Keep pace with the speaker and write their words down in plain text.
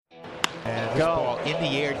And this ball in the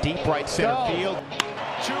air, deep right center field.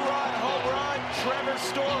 Two-run home run, Trevor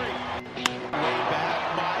Story. Way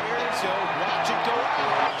back, Myers, watch it go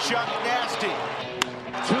out. Chuck Nasty.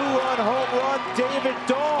 Two-run home run, David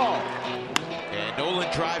Dahl. And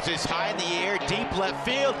Nolan drives this high in the air, deep left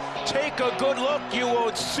field. Take a good look, you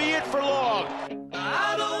won't see it for long.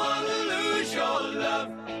 I don't want to lose your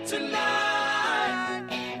love tonight.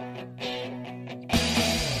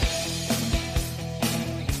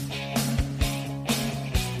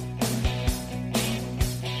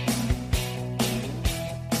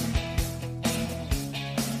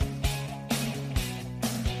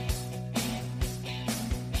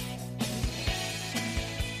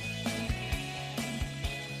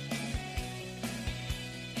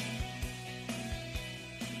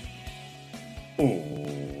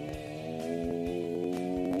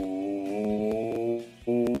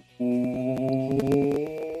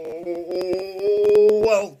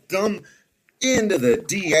 Welcome into the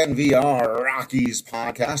DNVR Rockies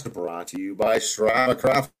podcast, brought to you by Strava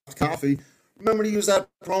Craft Coffee. Remember to use that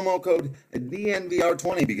promo code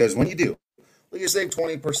DNVR20 because when you do, you save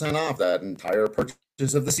 20% off that entire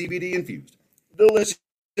purchase of the CBD infused,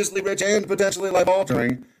 deliciously rich and potentially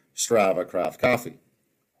life-altering Strava Craft Coffee.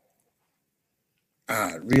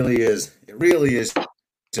 It really is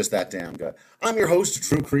just that damn good. I'm your host,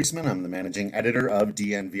 Drew Kreisman. I'm the managing editor of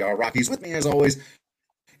DNVR Rockies. With me, as always,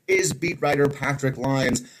 is beat writer Patrick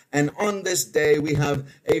Lyons. And on this day, we have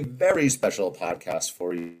a very special podcast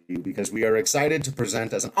for you because we are excited to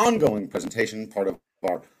present as an ongoing presentation part of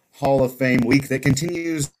our Hall of Fame week that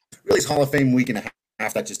continues. Really, it's Hall of Fame week and a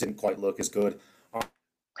half. That just didn't quite look as good on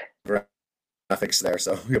graphics there.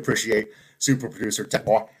 So we appreciate super producer Tech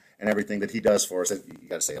Boy and everything that he does for us. You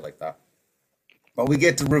got to say it like that. But we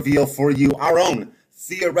get to reveal for you our own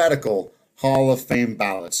theoretical Hall of Fame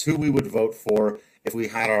ballots, who we would vote for if we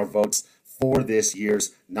had our votes for this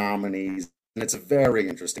year's nominees. And it's a very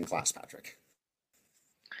interesting class, Patrick.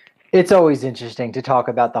 It's always interesting to talk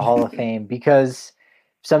about the Hall of Fame because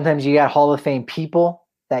sometimes you got Hall of Fame people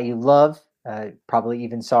that you love. Probably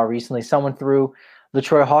even saw recently someone threw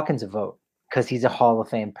LaTroy Hawkins a vote because he's a Hall of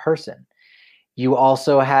Fame person. You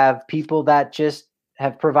also have people that just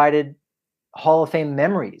have provided Hall of Fame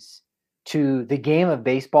memories to the game of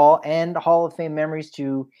baseball and Hall of Fame memories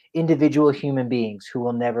to individual human beings who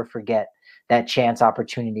will never forget that chance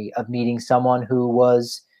opportunity of meeting someone who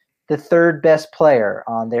was the third best player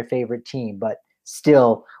on their favorite team, but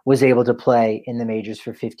still was able to play in the majors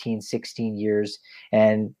for 15, 16 years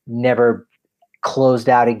and never closed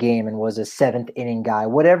out a game and was a seventh inning guy,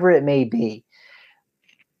 whatever it may be.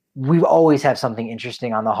 We always have something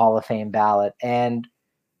interesting on the Hall of Fame ballot. And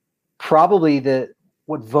probably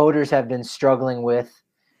what voters have been struggling with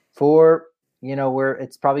for, where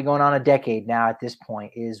it's probably going on a decade now at this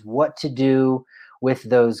point, is what to do with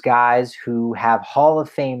those guys who have Hall of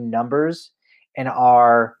Fame numbers and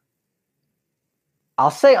are,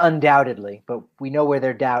 I'll say undoubtedly, but we know where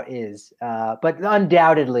their doubt is. But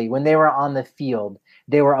undoubtedly, when they were on the field,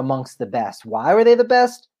 they were amongst the best. Why were they the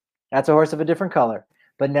best? That's a horse of a different color.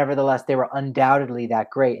 But nevertheless, they were undoubtedly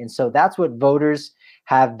that great. And so that's what voters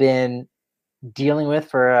have been dealing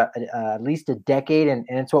with for at least a decade. And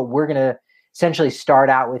it's what we're going to essentially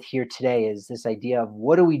start out with here today, is this idea of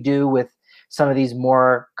what do we do with some of these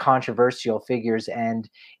more controversial figures? And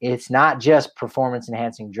it's not just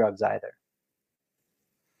performance-enhancing drugs either.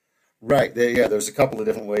 Right. There's a couple of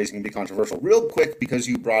different ways it can be controversial. Real quick, because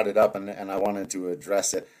you brought it up and I wanted to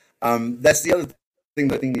address it. That's the other thing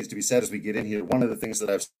that I think needs to be said as we get in here. One of the things that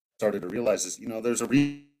I've started to realize is, there's a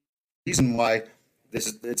reason why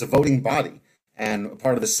it's a voting body. And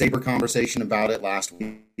part of the Sabre conversation about it last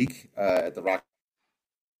week at the Rock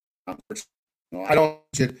Conference, I don't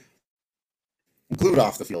should include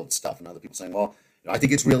off the field stuff, and other people saying, well, I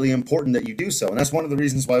think it's really important that you do so. And that's one of the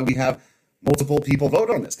reasons why we have multiple people vote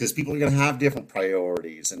on this, because people are going to have different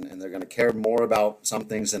priorities and they're going to care more about some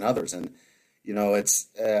things than others. And it's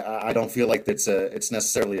I don't feel like it's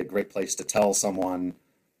necessarily a great place to tell someone,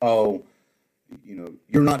 oh,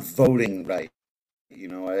 you're not voting right.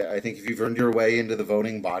 I think if you've earned your way into the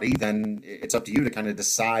voting body, then it's up to you to kind of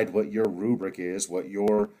decide what your rubric is, what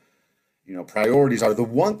your priorities are. The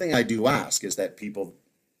one thing I do ask is that people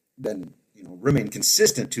then remain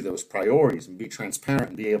consistent to those priorities and be transparent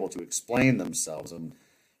and be able to explain themselves. And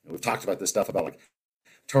we've talked about this stuff about like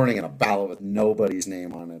turning in a ballot with nobody's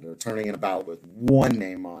name on it, or turning in a ballot with one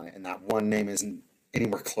name on it, and that one name isn't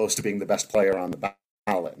anywhere close to being the best player on the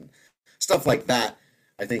ballot. And stuff like that,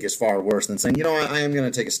 I think, is far worse than saying, I am going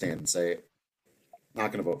to take a stand and say,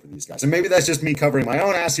 not going to vote for these guys. And maybe that's just me covering my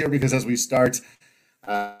own ass here, because as we start,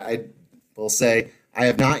 I will say, I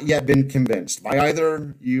have not yet been convinced by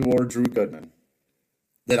either you or Drew Goodman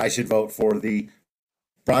that I should vote for the,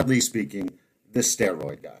 broadly speaking, the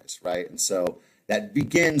steroid guys, right? And so that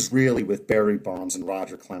begins really with Barry Bonds and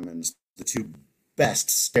Roger Clemens, the two best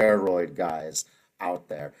steroid guys out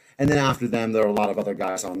there. And then after them, there are a lot of other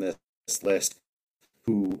guys on this list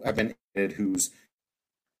who have been added, whose,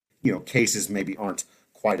 cases maybe aren't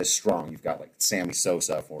quite as strong. You've got like Sammy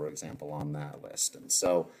Sosa, for example, on that list. And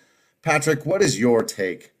so, Patrick, what is your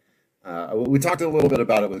take? We talked a little bit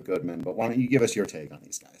about it with Goodman, but why don't you give us your take on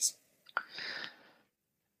these guys?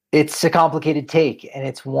 It's a complicated take, and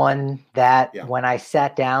it's one that when I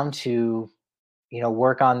sat down to,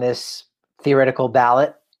 work on this theoretical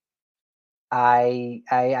ballot,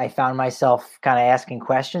 I found myself kind of asking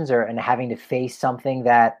questions and having to face something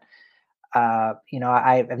that,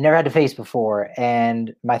 I've never had to face before.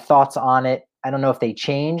 And my thoughts on it, I don't know if they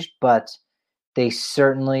changed, but they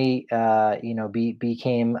certainly,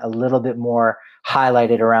 became a little bit more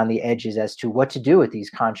highlighted around the edges as to what to do with these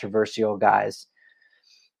controversial guys.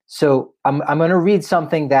 So I'm going to read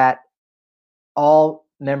something that all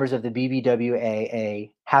members of the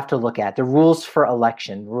BBWAA have to look at: the rules for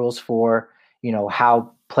election, rules for,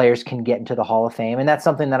 how players can get into the Hall of Fame. And that's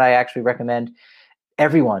something that I actually recommend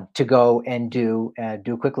everyone to go and do a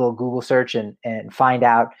quick little Google search and find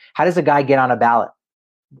out, how does a guy get on a ballot?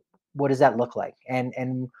 What does that look like?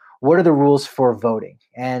 And what are the rules for voting?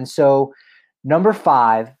 And so number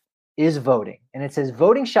 5 is voting. And it says,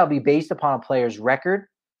 voting shall be based upon a player's record,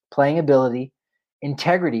 playing ability,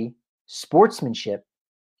 integrity, sportsmanship,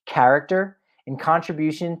 character, and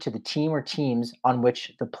contribution to the team or teams on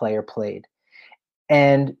which the player played.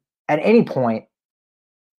 And at any point,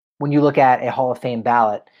 when you look at a Hall of Fame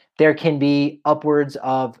ballot, there can be upwards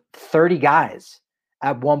of 30 guys.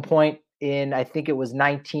 At one point in, I think it was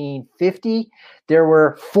 1950, there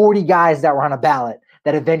were 40 guys that were on a ballot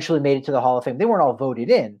that eventually made it to the Hall of Fame. They weren't all voted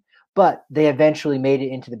in, but they eventually made it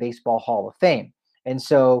into the Baseball Hall of Fame. And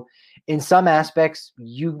so in some aspects,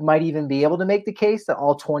 you might even be able to make the case that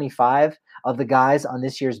all 25 of the guys on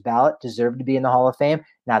this year's ballot deserve to be in the Hall of Fame.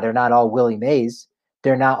 Now, they're not all Willie Mays.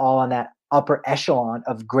 They're not all on that upper echelon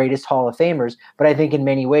of greatest Hall of Famers. But I think in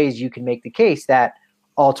many ways you can make the case that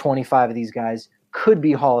all 25 of these guys could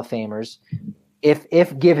be Hall of Famers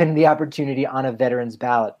if given the opportunity on a veterans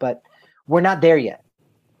ballot. But we're not there yet.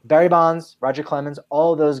 Barry Bonds, Roger Clemens,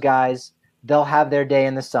 all of those guys, they'll have their day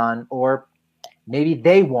in the sun, or maybe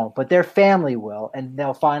they won't, but their family will, and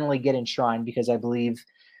they'll finally get enshrined, because I believe,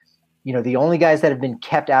 the only guys that have been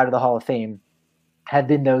kept out of the Hall of Fame have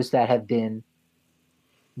been those that have been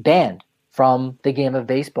banned from the game of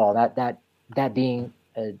baseball, that being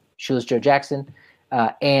Shoeless Joe Jackson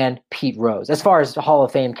and Pete Rose. As far as Hall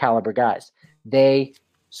of Fame caliber guys, they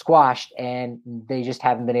squashed, and they just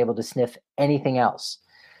haven't been able to sniff anything else.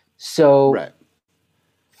 So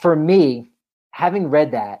for me, having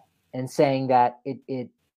read that and saying that the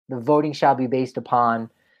voting shall be based upon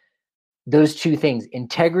those two things,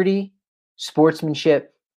 integrity,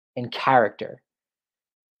 sportsmanship, and character,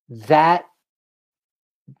 that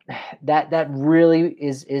really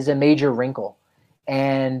is a major wrinkle.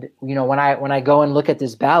 And when I go and look at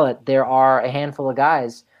this ballot, there are a handful of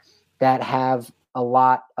guys that have a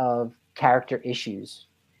lot of character issues,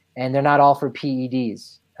 and they're not all for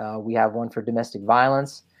PEDs. We have one for domestic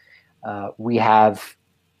violence. We have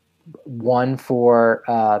one for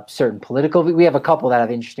certain political. We have a couple that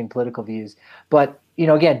have interesting political views. But,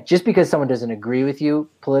 again, just because someone doesn't agree with you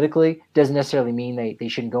politically doesn't necessarily mean they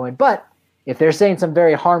shouldn't go in. But if they're saying some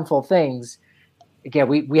very harmful things, again,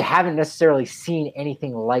 we haven't necessarily seen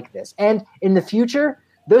anything like this. And in the future,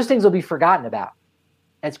 those things will be forgotten about.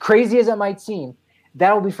 As crazy as it might seem,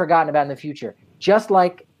 that will be forgotten about in the future. Just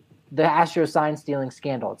like the Astros sign stealing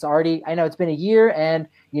scandal. It's already, I know it's been a year, and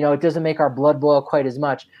it doesn't make our blood boil quite as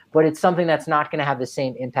much, but it's something that's not going to have the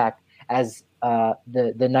same impact as the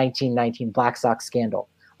 1919 Black Sox scandal.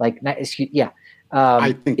 I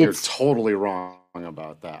think you're totally wrong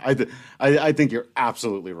about that. I think you're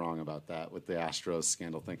absolutely wrong about that with the Astros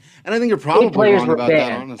scandal thing. And I think you're probably wrong about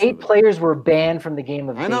that, honestly. 8 players were banned from the game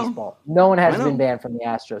of baseball. No one has been banned from the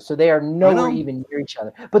Astros. So they are nowhere even near each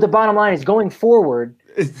other. But the bottom line is, going forward,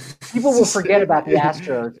 people will forget about the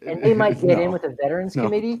Astros, and they might get in with a Veterans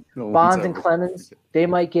Committee. Bonds and Clemens, they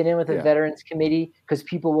might get in with a Veterans Committee, because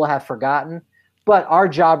people will have forgotten. But our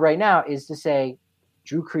job right now is to say,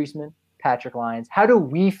 Drew Creasman, Patrick Lyons, how do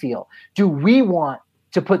we feel? Do we want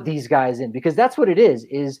to put these guys in? Because that's what it is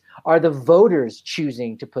are the voters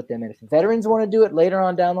choosing to put them in? If veterans want to do it later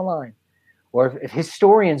on down the line, or if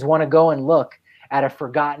historians want to go and look at a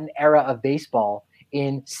forgotten era of baseball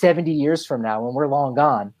in 70 years from now when we're long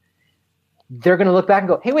gone, they're going to look back and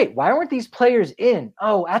go, hey, wait, why weren't these players in?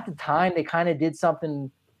 Oh, at the time they kind of did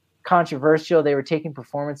something controversial. They were taking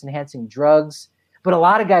performance-enhancing drugs, but a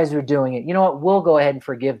lot of guys were doing it. You know what? We'll go ahead and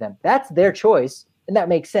forgive them. That's their choice, and that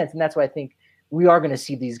makes sense, and that's why I think we are going to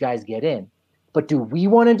see these guys get in. But do we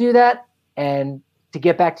want to do that? And to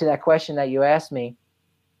get back to that question that you asked me,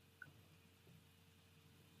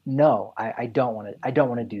 no, I don't want to. I don't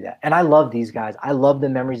want to do that. And I love these guys. I love the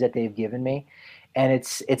memories that they've given me, and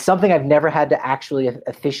it's something I've never had to actually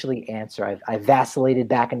officially answer. I've vacillated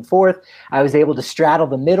back and forth. I was able to straddle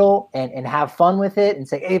the middle and have fun with it and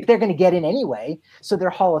say, hey, if they're going to get in anyway, so they're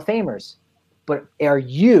Hall of Famers. But are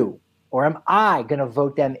you or am I going to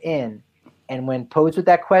vote them in? And when posed with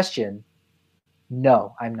that question,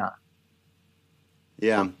 no, I'm not.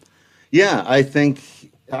 Yeah, I think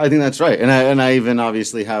that's right, and I even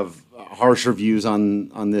obviously have harsher views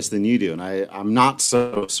on this than you do, and I'm not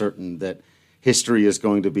so certain that history is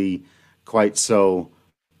going to be quite so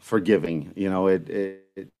forgiving. You know,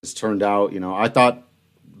 it's turned out. You know, I thought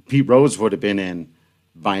Pete Rose would have been in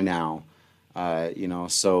by now. You know,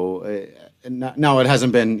 so now it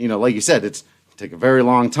hasn't been. You know, like you said, it's take a very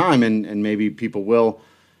long time, and maybe people will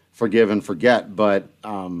forgive and forget, but.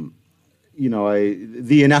 You know,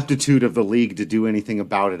 the ineptitude of the league to do anything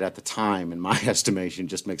about it at the time, in my estimation,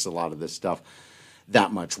 just makes a lot of this stuff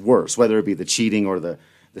that much worse, whether it be the cheating or the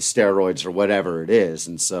steroids or whatever it is.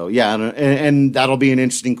 And so, yeah, and that'll be an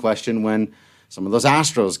interesting question when some of those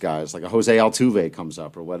Astros guys, like a Jose Altuve, comes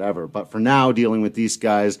up or whatever. But for now, dealing with these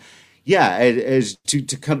guys, yeah, as to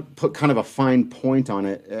kind of put kind of a fine point on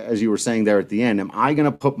it, as you were saying there at the end, am I going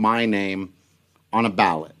to put my name on a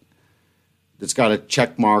ballot that's got a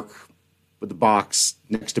check mark with the box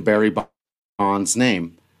next to Barry Bonds'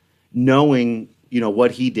 name, knowing, you know, what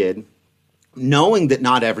he did, knowing that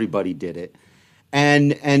not everybody did it,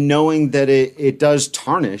 and knowing that it does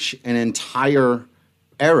tarnish an entire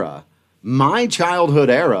era, my childhood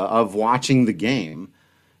era of watching the game.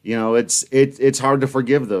 You know, it's hard to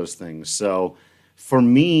forgive those things. So for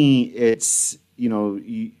me, it's, you know,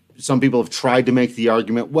 some people have tried to make the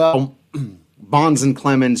argument, well, Bonds and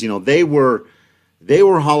Clemens, you know, they were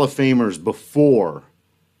Hall of Famers before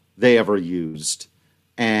they ever used.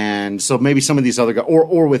 And so maybe some of these other guys,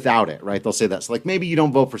 or without it, right? They'll say that's like, maybe you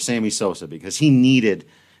don't vote for Sammy Sosa because he needed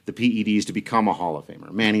the PEDs to become a Hall of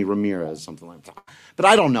Famer. Manny Ramirez, something like that. But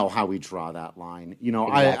I don't know how we draw that line. You know,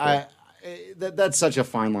 exactly. That's such a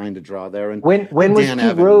fine line to draw there. And when was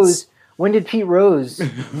Pete Rose? When did Pete Rose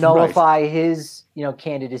nullify right. his, you know,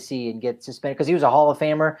 candidacy and get suspended? Because he was a Hall of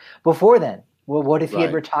Famer before then. Well, what if he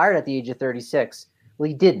had retired at the age of 36? Well,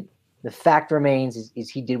 he didn't. The fact remains is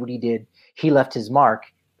he did what he did. He left his mark,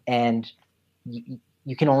 and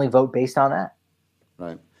you can only vote based on that.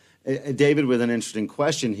 Right. David, with an interesting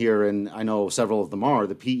question here, and I know several of them are,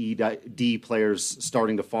 the PED players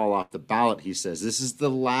starting to fall off the ballot, he says. This is the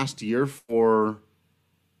last year for...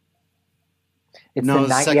 It's the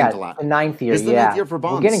ninth year. It's the ninth year for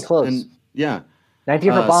Bonds. We're getting close. And, yeah. Ninth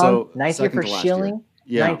year for Bonds, ninth year for Schilling,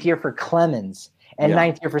 ninth year for Clemens, and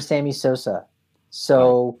ninth year for Sammy Sosa.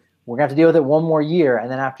 So we're going to have to deal with it one more year,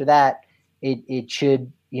 and then after that, it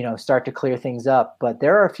should, you know, start to clear things up. But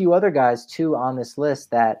there are a few other guys too on this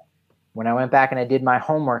list that, when I went back and I did my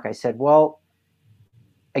homework, I said, well,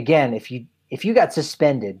 again, if you got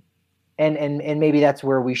suspended, and maybe that's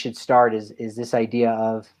where we should start is this idea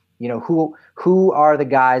of, you know, who are the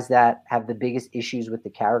guys that have the biggest issues with the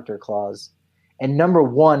character clause, and number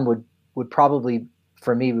one would probably,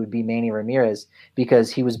 for me, would be Manny Ramirez,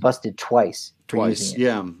 because he was busted twice.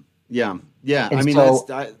 Yeah. And I mean, so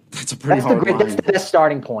that's a pretty hard line. That's the best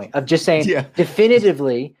starting point of just saying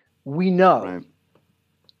definitively, we know,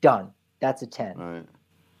 done. That's a 10. Right.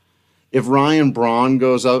 If Ryan Braun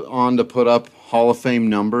goes on to put up Hall of Fame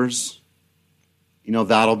numbers, you know,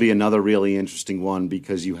 that'll be another really interesting one,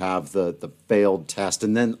 because you have the failed test,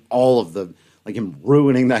 and then all of the, like, him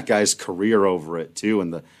ruining that guy's career over it too,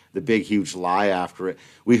 and the big huge lie after it.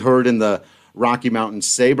 We heard in the Rocky Mountain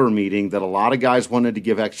Sabre meeting that a lot of guys wanted to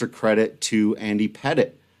give extra credit to Andy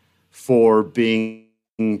Pettitte for being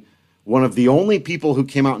one of the only people who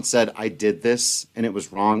came out and said, I did this and it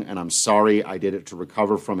was wrong and I'm sorry. I did it to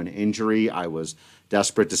recover from an injury. I was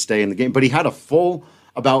desperate to stay in the game. But he had a full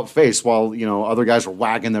about face while, you know, other guys were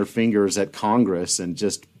wagging their fingers at Congress and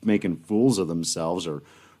just making fools of themselves or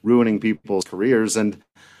ruining people's careers. And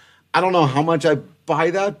I don't know how much I buy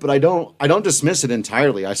that, but I don't dismiss it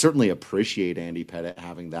entirely. I certainly appreciate Andy Pettitte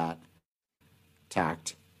having that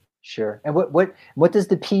tact. Sure. And what does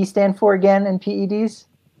the P stand for again in PEDs?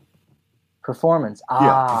 Performance.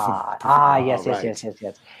 Yes.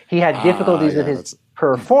 He had diffimetdifficulties with his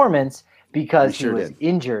performance because he was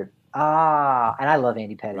injured. And I love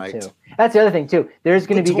Andy Pettitte Right. too. That's the other thing too. There's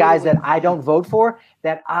going to be guys Totally. that I don't vote for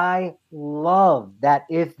that I love. That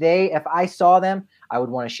if I saw them, I would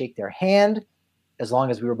want to shake their hand, as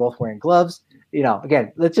long as we were both wearing gloves.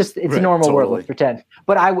 Again, it's a normal world. Let's pretend.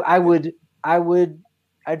 But I'd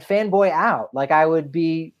fanboy out. Like, I would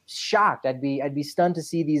be shocked. I'd be stunned to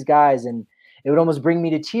see these guys, and it would almost bring me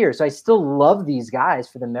to tears. So I still love these guys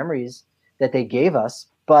for the memories that they gave us.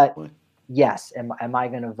 But yes, am I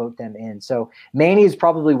going to vote them in? So Manny is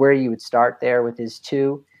probably where you would start there with his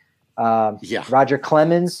 2. Roger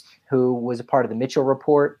Clemens, who was a part of the Mitchell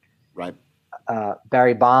Report. Right.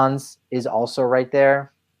 Barry Bonds is also right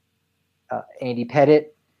there. Andy Pettitte.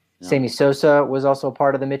 Yeah. Sammy Sosa was also a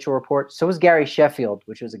part of the Mitchell Report. So was Gary Sheffield,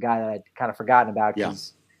 which was a guy that I'd kind of forgotten about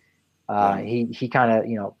because he kind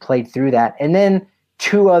of played through that. And then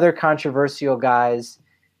 2 other controversial guys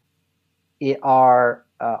are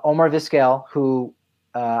Omar Vizquel, who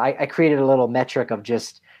I created a little metric of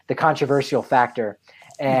just the controversial factor,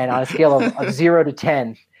 and on a scale of 0 to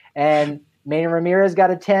 10. And Manny Ramirez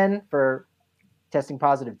got a 10 for testing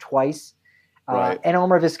positive twice. And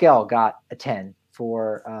Omar Vizquel got a 10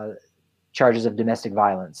 for charges of domestic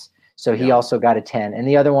violence. So he also got a 10. And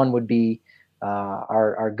the other one would be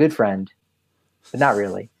our good friend, but not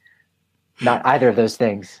really. Not either of those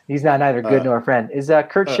things. He's not neither good nor a friend. Is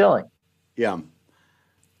Curt Schilling. Yeah.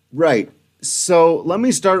 Right. So let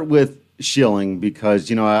me start with Schilling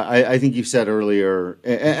because, I think you said earlier,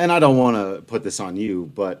 and I don't want to put this on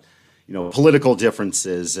you, but, political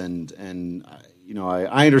differences and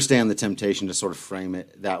I understand the temptation to sort of frame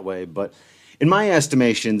it that way, but in my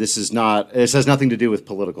estimation, this has nothing to do with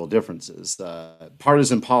political differences.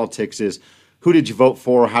 Partisan politics is who did you vote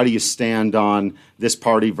for? How do you stand on this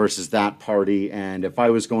party versus that party? And if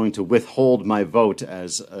I was going to withhold my vote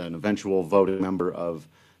as an eventual voting member of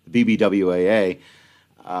the BBWAA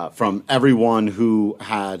from everyone who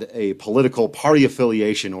had a political party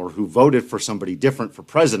affiliation or who voted for somebody different for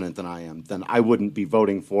president than I am, then I wouldn't be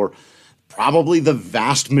voting for probably the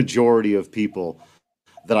vast majority of people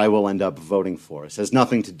that I will end up voting for. It has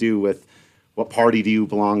nothing to do with what party do you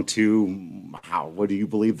belong to, what do you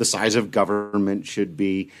believe the size of government should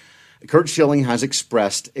be. Curt Schilling has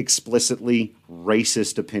expressed explicitly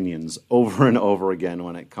racist opinions over and over again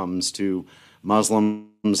when it comes to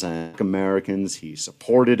Muslims and Americans. He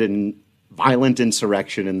supported violent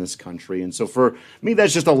insurrection in this country. And so for me,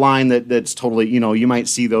 that's just a line that's totally, you might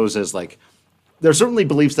see those as like, there's certainly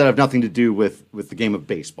beliefs that have nothing to do with the game of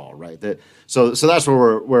baseball, right? So that's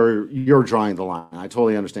where you're drawing the line. I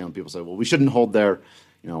totally understand when people say, well, we shouldn't hold their,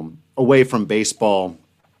 away from baseball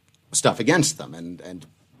stuff against them. And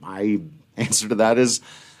my answer to that is,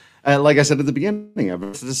 like I said at the beginning, everyone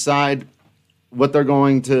has to decide what they're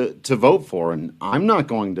going to vote for. And I'm not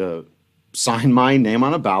going to sign my name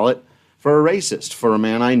on a ballot for a racist, for a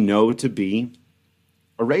man I know to be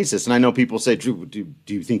a racist. And I know people say, Drew, do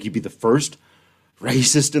you think he'd be the first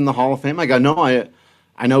racist in the Hall of Fame? I go, no,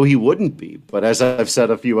 I know he wouldn't be. But as I've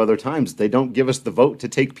said a few other times, they don't give us the vote to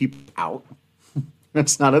take people out.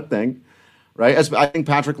 That's not a thing, right? As I think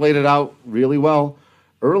Patrick laid it out really well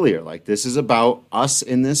earlier. Like, this is about us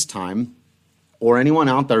in this time, or anyone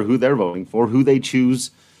out there who they're voting for, who they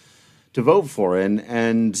choose to vote for.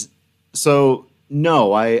 And so,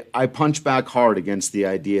 no, I punch back hard against the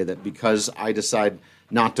idea that because I decide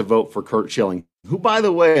not to vote for Curt Schilling, who, by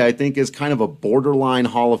the way, I think is kind of a borderline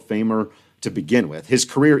Hall of Famer to begin with. His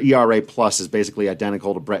career ERA plus is basically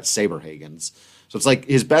identical to Brett Saberhagen's. So it's like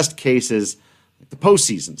his best case is the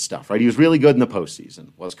postseason stuff, right? He was really good in the postseason,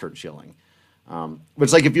 was Curt Schilling. But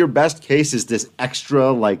it's like if your best case is this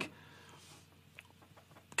extra, like,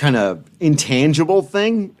 kind of intangible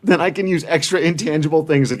thing, then I can use extra intangible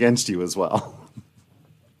things against you as well.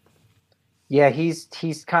 Yeah, he's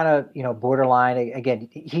kind of, borderline. Again,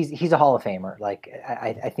 he's a Hall of Famer. Like,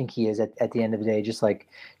 I think he is at the end of the day,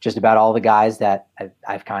 just about all the guys that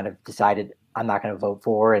I've kind of decided I'm not going to vote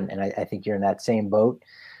for, and I think you're in that same boat.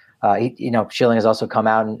 Schilling has also come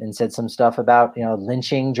out and said some stuff about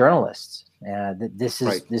lynching journalists. This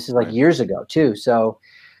is like years ago too. So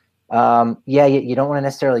you don't want to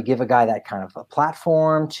necessarily give a guy that kind of a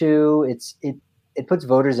platform to. It puts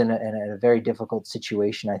voters in a very difficult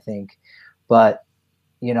situation, I think. But,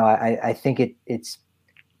 I think it's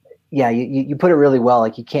you put it really well.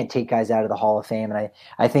 Like, you can't take guys out of the Hall of Fame. And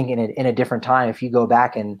I think in a different time, if you go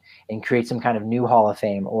back and create some kind of new Hall of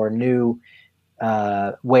Fame or new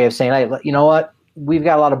way of saying, hey, you know what, we've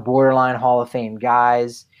got a lot of borderline Hall of Fame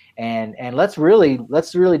guys, and let's really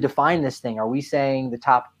define this thing. Are we saying the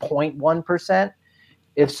top 0.1%?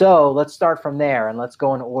 If so, let's start from there and let's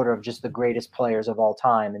go in order of just the greatest players of all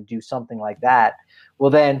time and do something like that, well,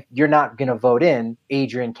 then you're not going to vote in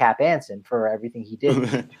Adrian Cap Anson for everything he did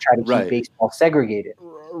to try to keep baseball segregated.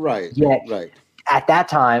 Right. Yet, right. At that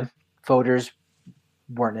time, voters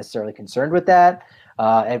weren't necessarily concerned with that.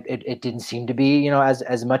 It didn't seem to be,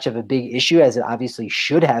 as much of a big issue as it obviously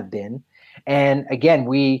should have been. And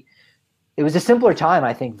again, it was a simpler time,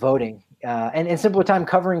 I think, voting, and a simpler time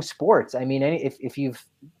covering sports. I mean,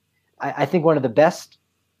 I think one of the best,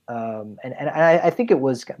 and I think it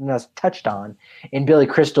was touched on in Billy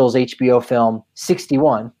Crystal's HBO film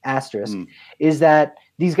 61 Asterisk, is that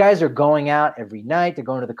these guys are going out every night. They're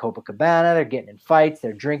going to the Copacabana. They're getting in fights.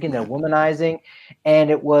 They're drinking. They're womanizing.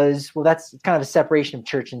 And it was, well, that's kind of a separation of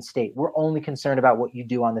church and state. We're only concerned about what you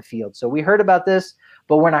do on the field. So we heard about this,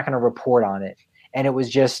 but we're not going to report on it. And it was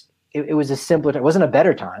just, it was a simpler, it wasn't a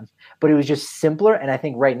better time, but it was just simpler. And I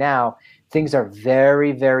think right now things are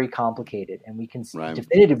very, very complicated. And we can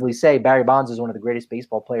definitively say Barry Bonds is one of the greatest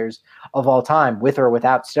baseball players of all time, with or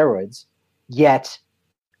without steroids. Yet,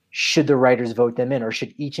 should the writers vote them in, or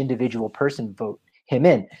should each individual person vote him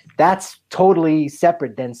in? That's totally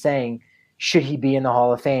separate than saying, should he be in the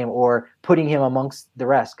Hall of Fame, or putting him amongst the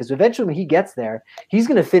rest? Because eventually when he gets there, he's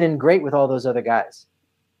going to fit in great with all those other guys.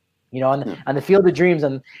 On the Field of Dreams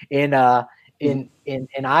in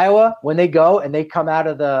Iowa, when they go and they come out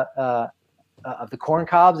of the corn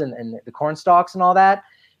cobs and the corn stalks and all that,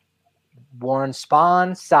 Warren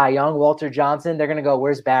Spahn, Cy Young, Walter Johnson, they're going to go,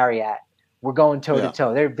 where's Barry at? We're going toe to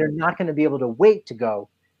toe. They're not going to be able to wait to go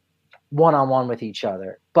one-on-one with each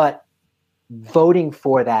other. But voting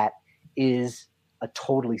for that is a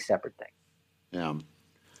totally separate thing. Yeah.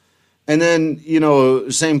 And then,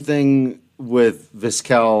 same thing with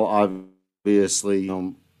Vizquel, obviously,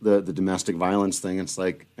 the domestic violence thing. It's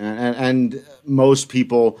like, and most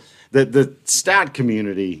people, the stat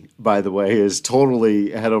community, by the way, is totally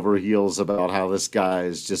head over heels about how this guy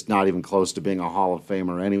is just not even close to being a Hall of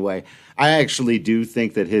Famer anyway. I actually do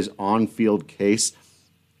think that his on-field case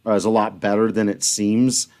is a lot better than it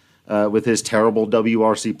seems, with his terrible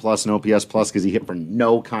WRC plus and OPS plus, because he hit for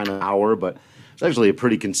no kind of power, but he's actually a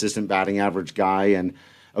pretty consistent batting average guy, and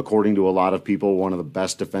according to a lot of people, one of the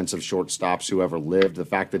best defensive shortstops who ever lived. The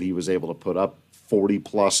fact that he was able to put up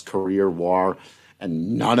 40-plus career WAR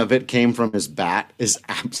and none of it came from his bat is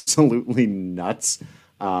absolutely nuts.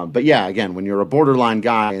 But yeah, again, when you're a borderline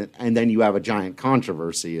guy and then you have a giant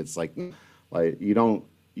controversy, it's like you don't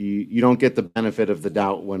get the benefit of the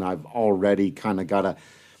doubt when I've already kind of got to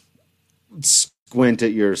squint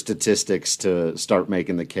at your statistics to start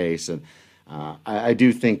making the case. And I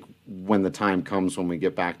do think when the time comes when we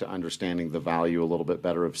get back to understanding the value a little bit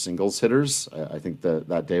better of singles hitters, I think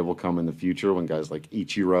that day will come in the future when guys like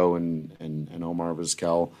Ichiro and Omar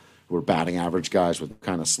Vizquel, who are batting average guys with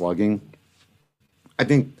kind of slugging, I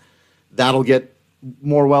think that'll get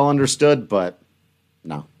more well understood, but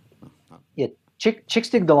no. Yeah, chicks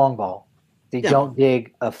dig the long ball. They don't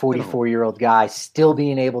dig a 44-year-old guy still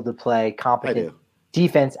being able to play competent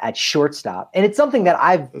defense at shortstop. And it's something that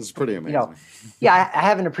it's pretty amazing. I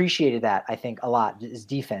haven't appreciated that, I think, a lot, is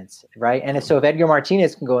defense, right? And so if Edgar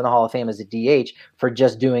Martinez can go in the Hall of Fame as a DH for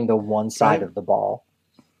just doing the one side of the ball,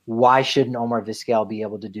 why shouldn't Omar Vizquel be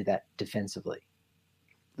able to do that defensively?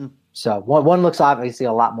 So one looks obviously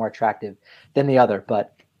a lot more attractive than the other,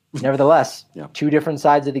 but nevertheless, two different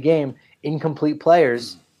sides of the game, incomplete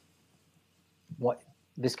players.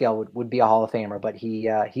 Vizquel would be a Hall of Famer, but he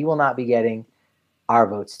will not be getting our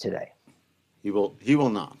votes today. He will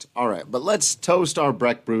not. All right, but let's toast our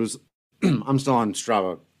Breck brews. I'm still on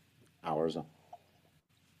Strava hours.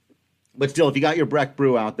 But still, if you got your Breck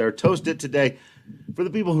brew out there, toast it today for the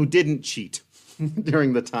people who didn't cheat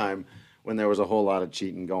during the time when there was a whole lot of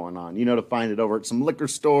cheating going on. To find it over at some liquor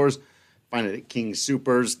stores, find it at King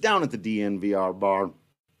Soopers, down at the DNVR bar.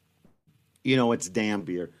 It's damn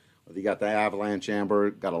beer. Whether you got the Avalanche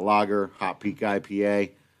Amber, got a lager, Hot Peak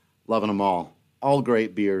IPA, loving them all. All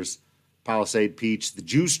great beers. Palisade Peach, the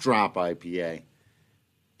Juice Drop IPA,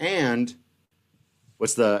 and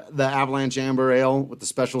what's the Avalanche Amber Ale with the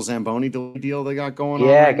special Zamboni deal they got going on?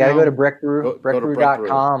 Yeah, got to go to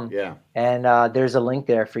breckbrew.com. Yeah. And there's a link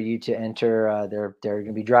there for you to enter. They're going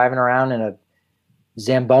to be driving around in a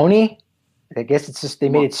Zamboni. I guess it's just they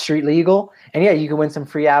made it street legal. And yeah, you can win some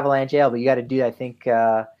free Avalanche Ale, but you got to do that, I think,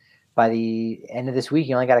 by the end of this week.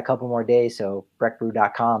 You only got a couple more days, so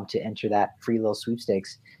breckbrew.com to enter that free little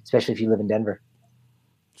sweepstakes, especially if you live in Denver.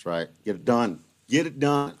 That's right. Get it done. Get it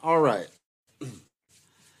done. All right.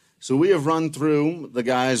 So we have run through the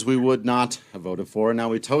guys we would not have voted for. Now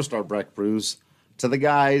we toast our Breck brews to the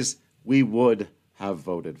guys we would have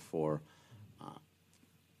voted for.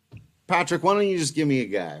 Patrick, why don't you just give me a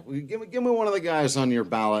guy? Give me one of the guys on your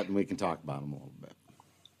ballot, and we can talk about him a little bit.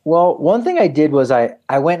 Well, one thing I did was I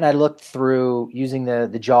went and I looked through using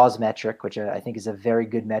the JAWS metric, which I think is a very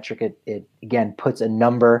good metric. It again puts a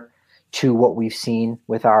number to what we've seen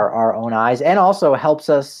with our own eyes, and also helps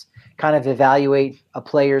us kind of evaluate a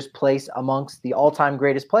player's place amongst the all-time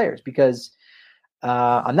greatest players. Because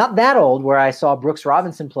I'm not that old where I saw Brooks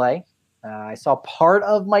Robinson play. I saw part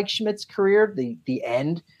of Mike Schmidt's career, the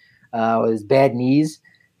end, with his bad knees,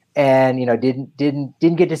 and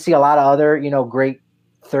didn't get to see a lot of other great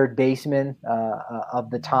third baseman of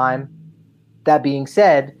the time. That being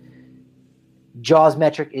said, JAWS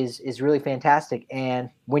metric is really fantastic. And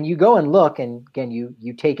when you go and look, and again,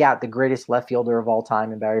 you take out the greatest left fielder of all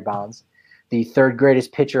time in Barry Bonds, the third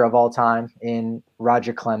greatest pitcher of all time in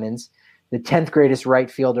Roger Clemens, the 10th greatest right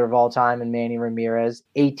fielder of all time in Manny Ramirez,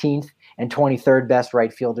 18th and 23rd best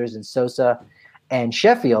right fielders in Sosa and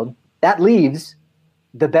Sheffield, that leaves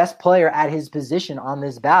the best player at his position on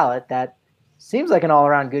this ballot that seems like an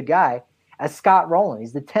all-around good guy, as Scott Rowland.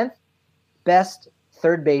 He's the 10th best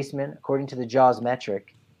third baseman according to the JAWS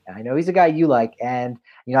metric. And I know he's a guy you like, and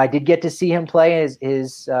I did get to see him play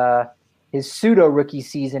his pseudo rookie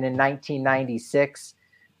season in 1996.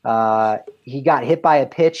 He got hit by a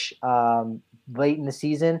pitch late in the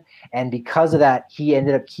season, and because of that, he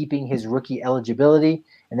ended up keeping his rookie eligibility,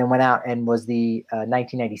 and then went out and was the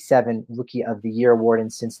 1997 Rookie of the Year award,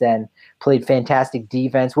 and since then played fantastic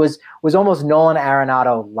defense. Was almost Nolan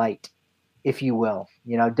Arenado light, if you will.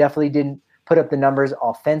 Definitely didn't put up the numbers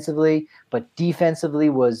offensively, but defensively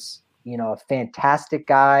was a fantastic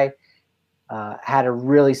guy. Had a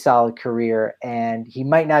really solid career, and he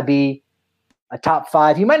might not be a top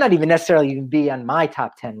 5. He might not even necessarily even be on my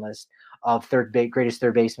top 10 list of greatest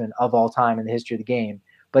third baseman of all time in the history of the game.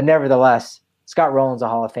 But nevertheless, Scott Rowland's a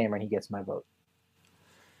Hall of Famer, and he gets my vote.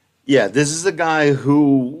 Yeah, this is a guy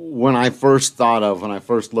who, when I first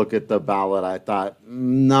look at the ballot, I thought,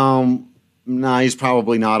 no, he's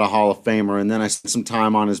probably not a Hall of Famer. And then I spent some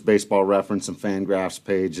time on his Baseball Reference and Fangraphs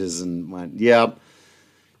pages and went,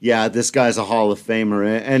 yeah, this guy's a Hall of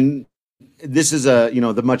Famer. And this is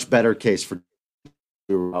the much better case for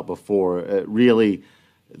before. Really,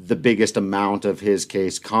 the biggest amount of his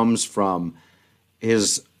case comes from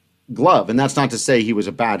his glove. And that's not to say he was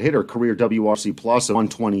a bad hitter. Career WRC plus of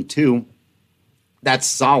 122. That's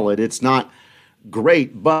solid. It's not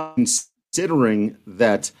great, but considering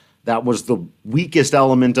that was the weakest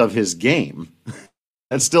element of his game,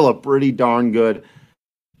 that's still a pretty darn good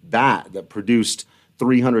bat that produced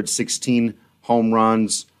 316 home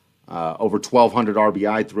runs, over 1,200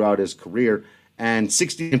 RBI throughout his career, and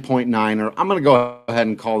 16.9, or I'm going to go ahead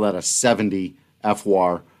and call that a 70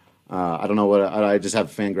 FWAR. I don't know what I just have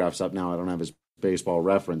Fangraphs up now. I don't have his Baseball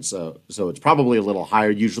Reference, so it's probably a little higher.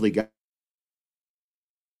 Usually,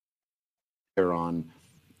 on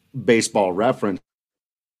Baseball Reference.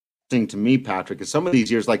 To me, Patrick, is some of these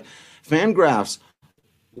years like Fangraphs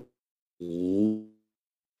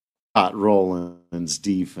got Rowland's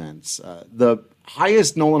defense. The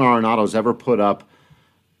highest Nolan Arenado's ever put up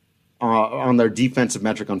on their defensive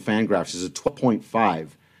metric on Fangraphs is a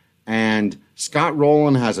 12.5. And Scott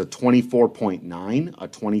Rowland has a 24.9, a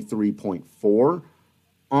 23.4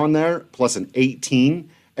 on there, plus an 18,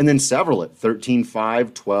 and then several at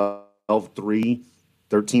 13.5, 12.3,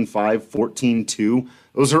 13.5, 14.2.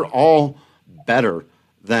 Those are all better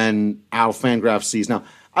than how Fangraphs sees. Now,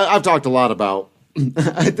 I've talked a lot about,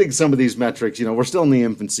 I think some of these metrics, we're still in the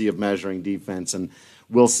infancy of measuring defense, and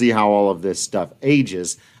we'll see how all of this stuff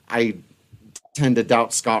ages. I tend to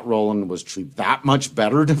doubt Scott Rowland was truly that much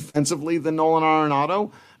better defensively than Nolan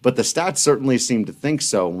Arenado, but the stats certainly seem to think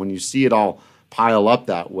so. When you see it all pile up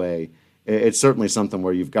that way, it's certainly something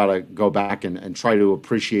where you've got to go back and try to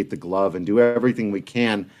appreciate the glove and do everything we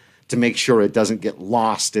can to make sure it doesn't get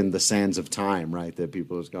lost in the sands of time, right? That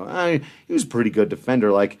people just go, he was a pretty good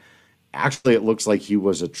defender. Like, actually, it looks like he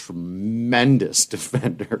was a tremendous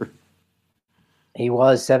defender. He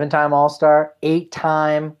was 7-time All-Star,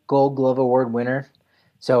 8-time Gold Glove Award winner.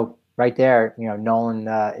 So right there, Nolan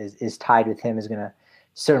is tied with him. Is going to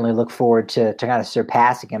certainly look forward to kind of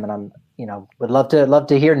surpassing him. And I'm would love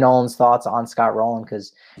to hear Nolan's thoughts on Scott Rowland,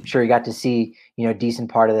 because I'm sure he got to see a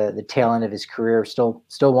decent part of the tail end of his career. Still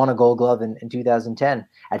won a Gold Glove in 2010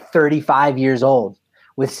 at 35 years old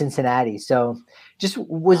with Cincinnati. So just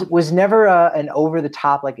was never an over the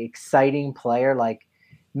top like exciting player. Like,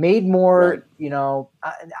 made more, right.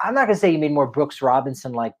 I'm not going to say he made more Brooks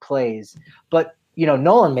Robinson-like plays, but,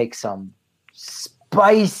 Nolan makes some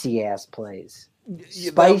spicy-ass plays.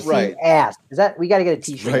 Spicy right. ass. Is that we got to get a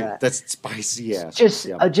T-shirt? Right, of that. that's spicy ass.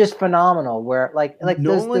 Just phenomenal. Where like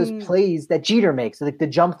Nolan, those plays that Jeter makes, like the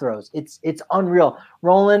jump throws, it's unreal.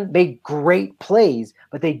 Roland made great plays,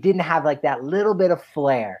 but they didn't have like that little bit of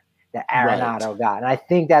flair that Arenado got, and I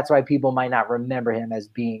think that's why people might not remember him as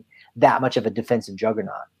being that much of a defensive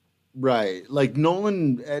juggernaut. Right. Like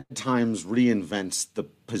Nolan at times reinvents the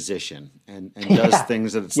position and does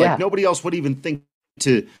things that it's like nobody else would even think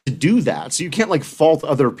to do that. So you can't like fault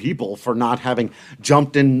other people for not having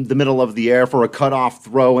jumped in the middle of the air for a cutoff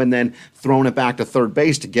throw and then thrown it back to third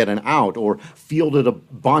base to get an out, or fielded a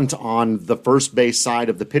bunt on the first base side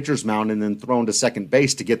of the pitcher's mound and then thrown to second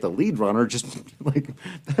base to get the lead runner. Just like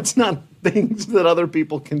that's not things that other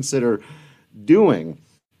people consider doing.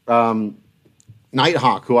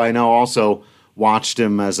 Nighthawk, who I know also watched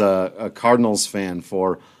him as a Cardinals fan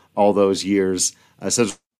for all those years,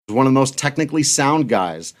 says one of the most technically sound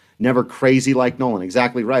guys, never crazy like Nolan.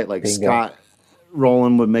 Exactly right. Like Bingo. Scott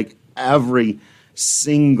Rowland would make every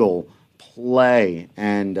single play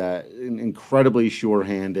and incredibly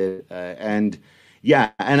sure-handed. And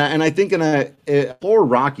I think for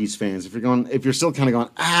Rockies fans, if you're still kind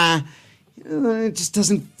of going, it just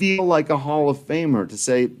doesn't feel like a Hall of Famer, to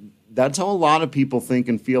say that's how a lot of people think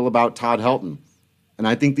and feel about Todd Helton. And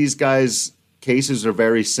I think these guys' cases are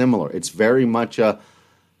very similar. It's very much a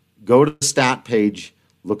go to the stat page,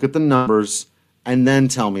 look at the numbers, and then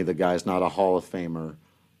tell me the guy's not a Hall of Famer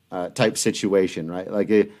type situation, right? Like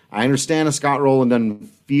I understand if Scott Rowland doesn't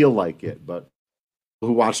feel like it, but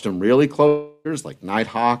who watched him really close, like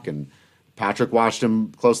Nighthawk, and Patrick watched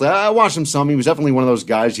him closely. I watched him some. He was definitely one of those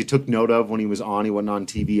guys you took note of when he was on. He wasn't on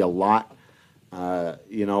TV a lot,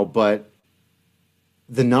 but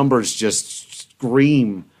the numbers just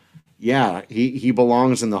scream, he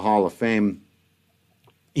belongs in the Hall of Fame.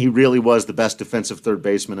 He really was the best defensive third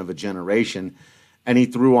baseman of a generation, and he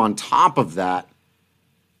threw on top of that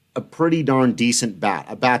a pretty darn decent bat,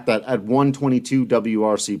 a bat that at 122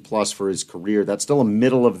 WRC plus for his career, that's still a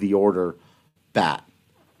middle of the order bat.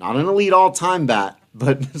 Not an elite all-time bat,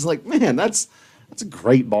 but it's like, man, that's a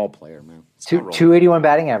great ball player, man. 281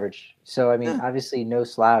 batting average. So, I mean, obviously no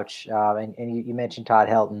slouch. And you mentioned Todd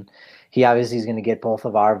Helton. He obviously is going to get both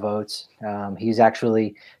of our votes. He's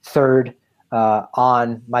actually third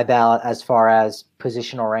on my ballot as far as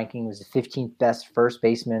positional ranking. He was the 15th best first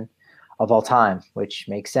baseman of all time, which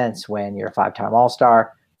makes sense when you're a 5-time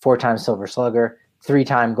All-Star, 4-time Silver Slugger,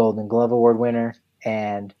 3-time Golden Glove Award winner,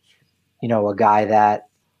 and, a guy that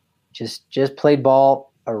just played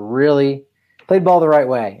ball the right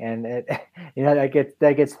way. And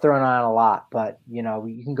that gets thrown on a lot, but you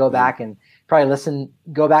can go back and probably listen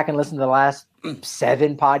to the last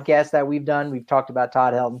 7 podcasts that we've done. We've talked about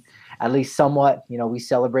Todd Helton at least somewhat. We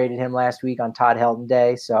celebrated him last week on Todd Helton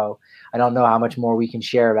Day, so I don't know how much more we can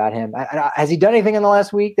share about him. Has he done anything in the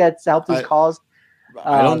last week that's helped his cause?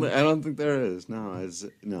 I don't think there is.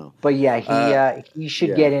 No. But he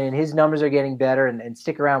should get in, and his numbers are getting better. And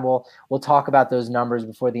stick around. We'll talk about those numbers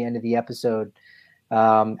before the end of the episode,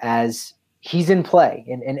 as he's in play.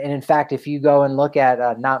 And in fact, if you go and look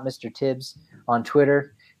at Not Mr. Tibbs on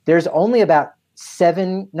Twitter, there's only about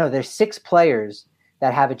 6 players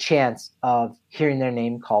that have a chance of hearing their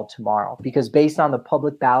name called tomorrow, because based on the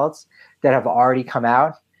public ballots that have already come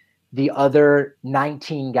out, the other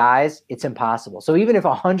 19 guys, it's impossible. So even if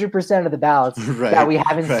 100% of the ballots that we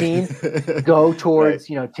haven't seen go towards,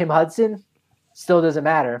 Tim Hudson, still doesn't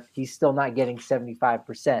matter. He's still not getting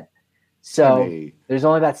 75%. So there's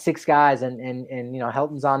only about 6 guys, and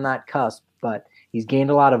Helton's on that cusp, but he's gained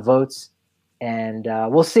a lot of votes, and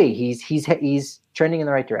we'll see. He's trending in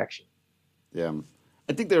the right direction. Yeah.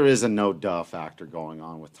 I think there is a no-duh factor going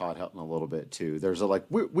on with Todd Helton a little bit, too. There's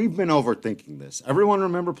we've been overthinking this. Everyone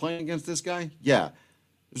remember playing against this guy? Yeah.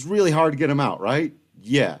 It was really hard to get him out, right?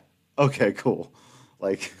 Yeah. Okay, cool.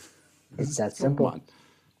 It's that simple. Come on.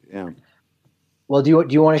 Yeah. Well, do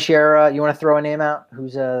you want to share, you want to throw a name out?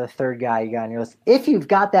 Who's the third guy you got on your list? If you've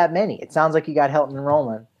got that many. It sounds like you got Helton and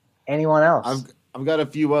Rowland. Anyone else? I've got a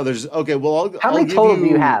few others. Okay, well, How many total do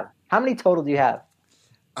you have?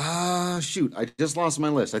 Shoot, I just lost my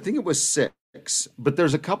list. I think it was 6, but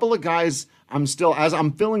there's a couple of guys as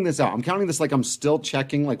I'm filling this out, I'm counting this like I'm still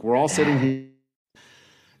checking, like we're all sitting here.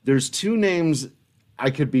 There's 2 names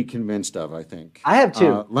I could be convinced of, I think. I have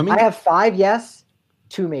 2. I have 5 yes,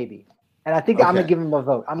 2 maybe. And I think I'm going to give him a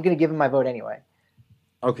vote. I'm going to give him my vote anyway.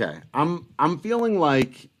 Okay. I'm feeling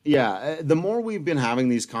like, the more we've been having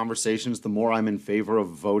these conversations, the more I'm in favor of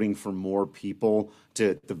voting for more people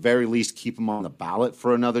to at the very least keep them on the ballot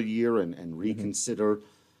for another year and reconsider,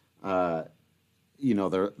 their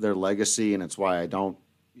legacy. And it's why I don't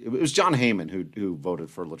it was John Heyman who voted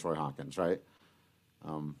for LaTroy Hawkins, right?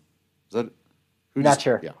 Is that Not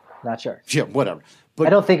sure. Yeah, Not sure. yeah, whatever. But I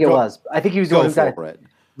don't think it was. I think he was the one who got for it.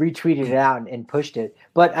 retweeted it out and pushed it.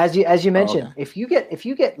 But as you mentioned, okay. if you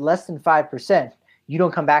get less than 5%, you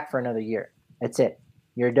don't come back for another year. That's it.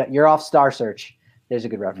 You're off Star Search. There's a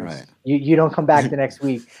good reference. Right. You don't come back the next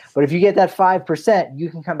week. But if you get that 5%, you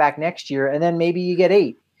can come back next year, and then maybe you get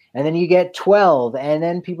 8, and then you get 12, and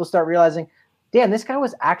then people start realizing, damn, this guy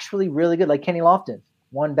was actually really good. Like Kenny Lofton,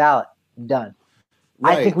 1 ballot, I'm done.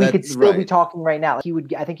 Right, I think we could still be talking right now.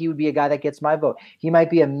 I think he would be a guy that gets my vote. He might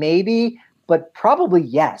be a maybe, but probably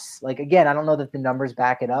yes. Like, again, I don't know that the numbers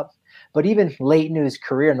back it up, but even late in his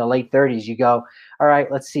career in the late 30s, you go, all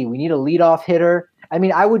right, let's see. We need a leadoff hitter. I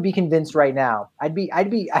mean, I would be convinced right now. I'd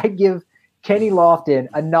give Kenny Lofton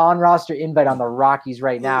a non-roster invite on the Rockies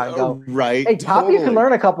right now and go, right, hey, Toppy can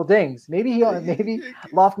learn a couple things. Maybe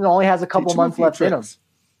Lofton only has a couple months left in him.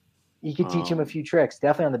 You could teach him a few tricks,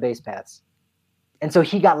 definitely on the base paths. And so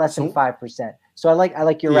he got less than 5%. So I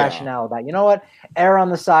like your rationale about, you know what, err on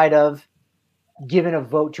the side of giving a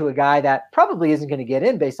vote to a guy that probably isn't going to get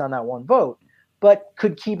in based on that one vote, but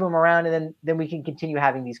could keep him around, and then we can continue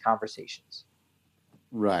having these conversations.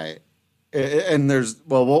 Right. And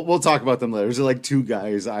we'll talk about them later. There's like 2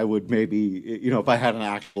 guys I would maybe, if I had an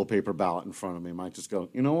actual paper ballot in front of me, I might just go,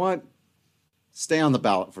 you know what, stay on the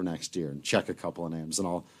ballot for next year and check a couple of names, and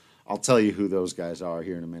I'll tell you who those guys are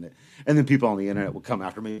here in a minute. And then people on the internet will come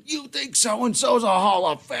after me. You think so-and-so's a Hall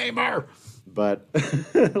of Famer? But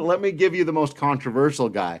let me give you the most controversial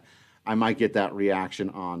guy. I might get that reaction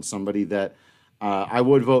on somebody that I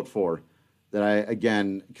would vote for, that I,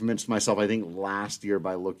 again, convinced myself, I think, last year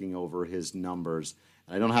by looking over his numbers.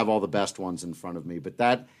 And I don't have all the best ones in front of me, but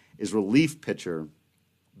that is relief pitcher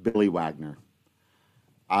Billy Wagner.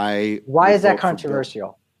 Why is that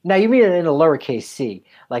controversial? Now, you mean it in a lowercase c.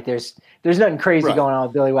 Like there's nothing crazy going on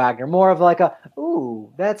with Billy Wagner. More of like I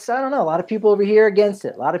don't know. A lot of people over here against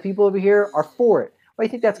it. A lot of people over here are for it. Why do you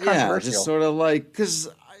think that's controversial? Yeah, just sort of like, because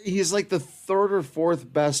he's like the 3rd or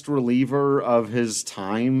 4th best reliever of his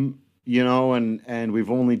time, and we've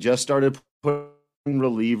only just started putting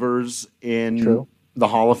relievers in the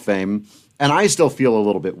Hall of Fame. And I still feel a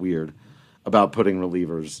little bit weird about putting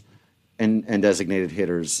relievers and designated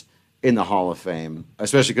hitters in the Hall of Fame,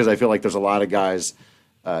 especially because I feel like there's a lot of guys,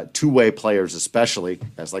 two-way players especially,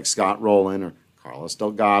 guys like Scott Rowland or Carlos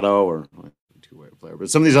Delgado, or two-way player, but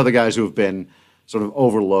some of these other guys who have been sort of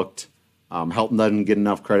overlooked. Helton doesn't get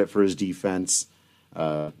enough credit for his defense.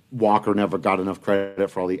 Walker never got enough credit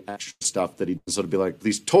for all the extra stuff that he does. Sort of be like,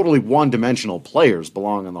 these totally one-dimensional players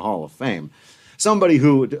belong in the Hall of Fame. Somebody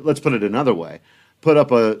who, let's put it another way, put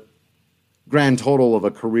up a grand total of a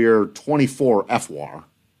career 24 FWAR.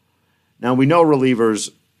 Now, we know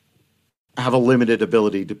relievers have a limited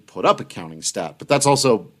ability to put up a counting stat, but that's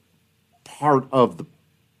also part of the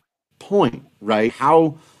point, right?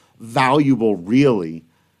 How valuable really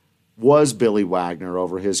was Billy Wagner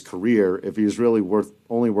over his career if he was really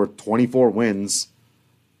only worth 24 wins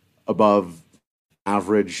above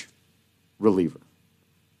average reliever?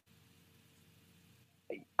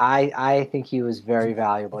 I think he was very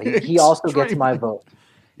valuable. He also gets my vote.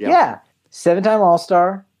 Yeah. 7-time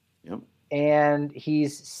All-Star. Yep. And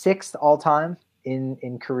he's 6th all-time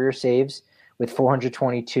in career saves with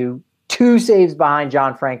 422. 2 saves behind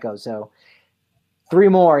John Franco. So 3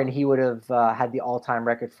 more, and he would have had the all-time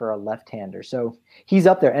record for a left-hander. So he's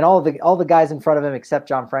up there. And all the guys in front of him except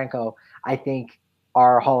John Franco, I think,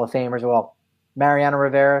 are Hall of Famers. Well, Mariano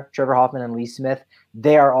Rivera, Trevor Hoffman, and Lee Smith,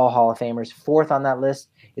 they are all Hall of Famers. 4th on that list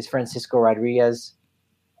is Francisco Rodriguez,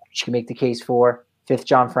 which you can make the case for. 5th,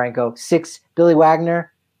 John Franco. 6th, Billy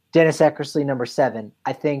Wagner. Dennis Eckersley, number 7.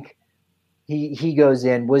 I think he goes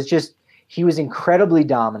in. He was incredibly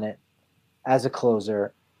dominant as a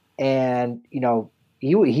closer. And,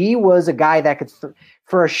 he was a guy that could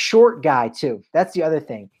for a short guy too. That's the other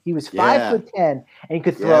thing. He was 5'10", and he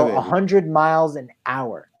could throw 100 miles an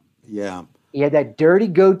hour. Yeah. He had that dirty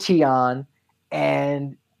goatee on,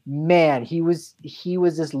 and man, he was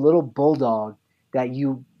this little bulldog that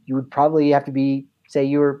you would probably have to say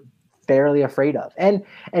you were fairly afraid of. And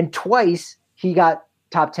twice he got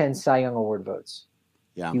top 10 Cy Young Award votes.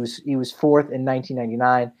 Yeah. He was 4th in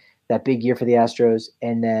 1999, that big year for the Astros,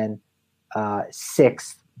 and then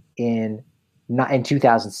 6th in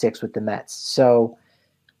 2006 with the Mets. So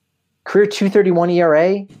career 2.31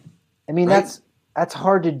 ERA. I mean, right. That's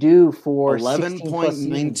hard to do for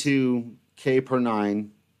 11.92 K per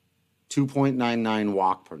 9, 2.99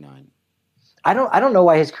 walk per 9. I don't know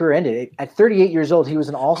why his career ended. At 38 years old, he was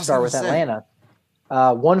an all-star with Atlanta.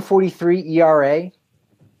 1.43 ERA.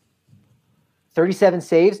 37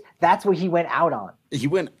 saves. That's what he went out on. He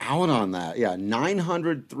went out on that. Yeah,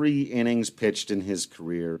 903 innings pitched in his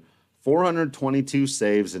career, 422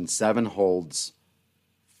 saves and 7 holds,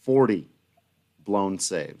 40 blown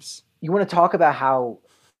saves. You want to talk about how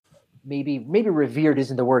maybe revered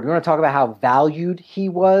isn't the word. You want to talk about how valued he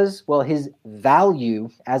was? Well, his value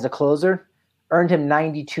as a closer earned him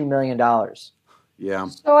 $92 million. Yeah.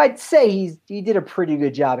 So I'd say he did a pretty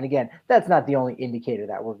good job. And again, that's not the only indicator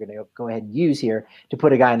that we're going to go ahead and use here to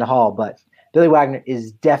put a guy in the Hall, but Billy Wagner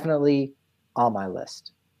is definitely on my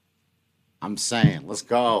list. I'm saying, let's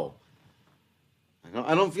go.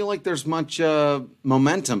 I don't feel like there's much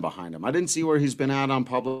momentum behind him. I didn't see where he's been at on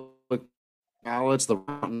public ballots. The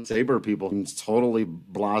Rotten Saber people seems totally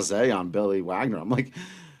blasé on Billy Wagner. I'm like,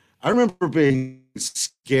 I remember being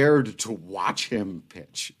scared to watch him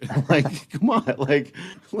pitch. Like, come on, like,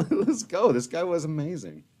 let's go. This guy was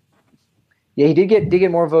amazing. Yeah, he did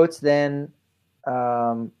get more votes than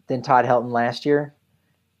Todd Helton last year.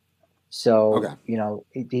 So, okay.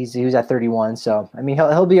 He was at 31. So, I mean,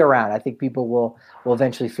 he'll be around. I think people will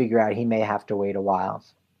eventually figure out he may have to wait a while.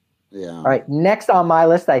 Yeah. All right. Next on my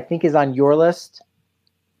list, I think, is on your list.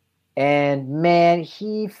 And man,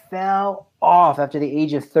 he fell off after the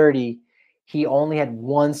age of 30. He only had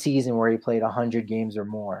one season where he played 100 games or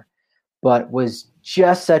more, but was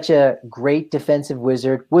just such a great defensive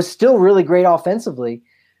wizard, was still really great offensively,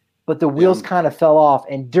 but the wheels kind of fell off.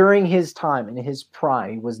 And during his time, in his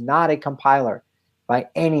prime, he was not a compiler by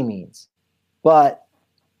any means. But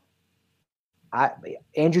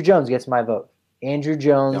Andruw Jones gets my vote. Andruw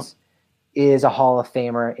Jones is a Hall of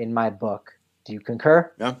Famer in my book. Do you concur?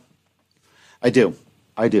 Yeah, I do.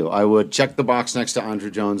 I would check the box next to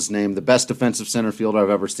Andruw Jones' name, the best defensive center fielder I've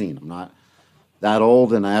ever seen. I'm not that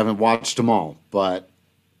old, and I haven't watched them all. But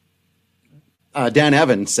Dan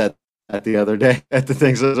Evans said that the other day at the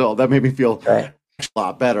things as well. That made me feel a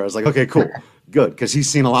lot better. I was like, okay, cool, good, because he's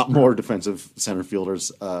seen a lot more defensive center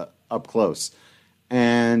fielders up close.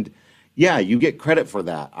 And yeah, you get credit for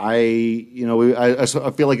that. I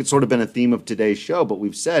feel like it's sort of been a theme of today's show, but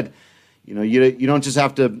we've said, you don't just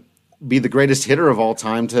have to be the greatest hitter of all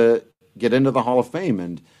time to get into the Hall of Fame.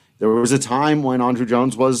 And there was a time when Andruw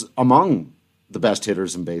Jones was among the best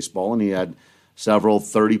hitters in baseball, and he had several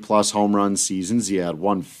 30-plus home run seasons. He had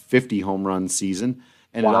one 50 home run season,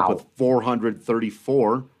 ended up with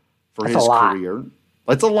 434 for his career.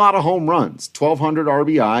 That's a lot of home runs, 1,200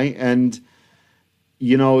 RBI, and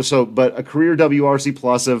but a career WRC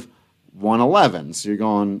plus of 111. So you're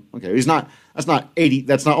going, okay, that's not 80.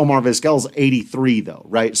 That's not Omar Vizquel's 83 though,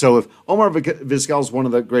 right? So if Omar Vizquel's one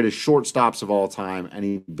of the greatest shortstops of all time, and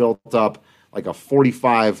he built up like a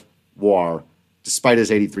 45 WAR despite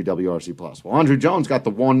his 83 WRC plus. Well, Andruw Jones got the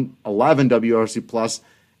 111 WRC plus,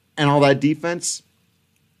 and all that defense,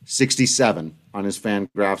 67 on his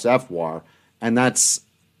Fangraphs FWAR, and that's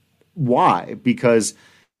why, because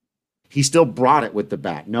he still brought it with the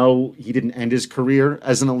bat. No, he didn't end his career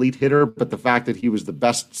as an elite hitter, but the fact that he was the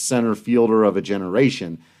best center fielder of a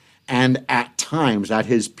generation, and at times, at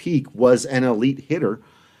his peak, was an elite hitter.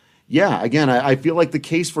 Yeah, again, I feel like the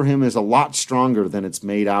case for him is a lot stronger than it's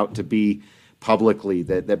made out to be publicly,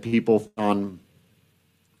 that people on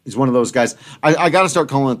is one of those guys. I got to start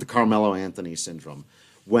calling it the Carmelo Anthony syndrome,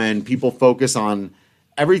 when people focus on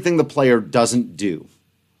everything the player doesn't do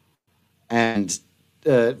and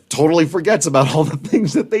totally forgets about all the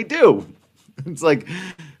things that they do. It's like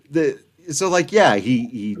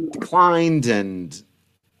he declined, and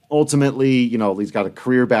ultimately, he's got a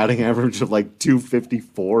career batting average of like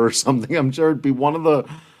 254 or something. I'm sure it'd be one of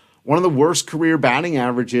the worst career batting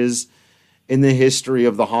averages in the history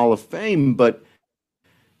of the Hall of Fame. But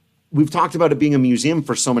we've talked about it being a museum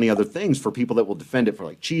for so many other things, for people that will defend it for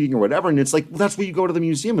like cheating or whatever. And it's like, well, that's where you go to the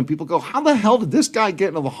museum and people go, how the hell did this guy get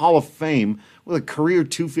into the Hall of Fame with a career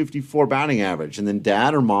 254 batting average? And then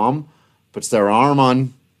dad or mom puts their arm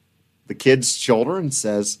on the kid's shoulder and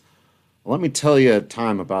says, well, let me tell you a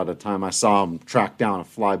time I saw him track down a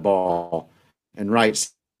fly ball in right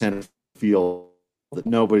center field that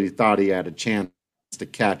nobody thought he had a chance to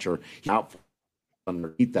catch, or out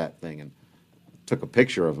underneath that thing, and took a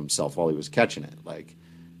picture of himself while he was catching it. Like,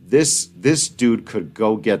 this dude could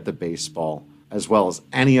go get the baseball as well as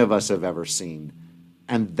any of us have ever seen.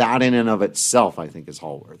 And that in and of itself, I think, is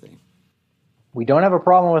Hall worthy. We don't have a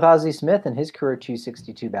problem with Ozzie Smith and his career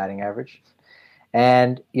 262 batting average.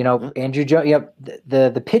 And, Andruw Jones,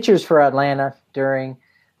 the pitchers for Atlanta during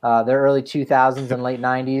their early 2000s and late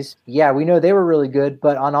 90s, we know they were really good.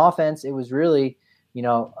 But on offense, it was really,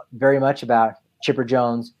 very much about Chipper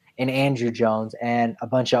Jones and Andruw Jones and a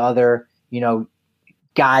bunch of other,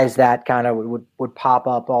 guys that kind of would pop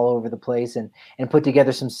up all over the place and put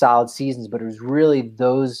together some solid seasons. But it was really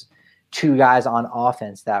those two guys on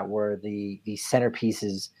offense that were the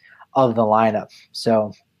centerpieces of the lineup.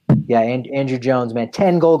 So, yeah, Andrew Jones, man,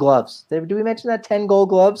 10 Gold Gloves. Do we mention that 10 Gold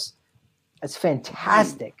Gloves? That's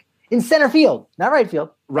fantastic. In center field, not right field,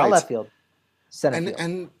 right, not left field, center field.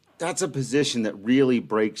 And that's a position that really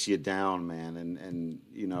breaks you down, man. And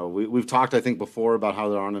you know, we've talked, I think, before about how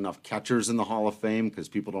there aren't enough catchers in the Hall of Fame because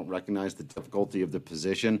people don't recognize the difficulty of the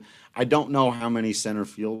position. I don't know how many center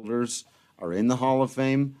fielders are in the Hall of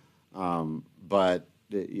Fame, but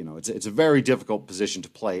you know, it's a very difficult position to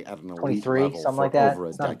play at an elite level something for like that. over a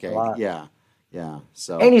It's not decade. a lot. Yeah.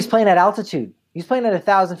 So, and he's playing at altitude. He's playing at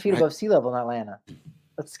 1,000 feet above sea level in Atlanta.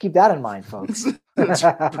 Let's keep that in mind, folks. that's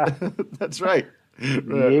right. Right.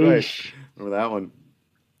 Remember that one.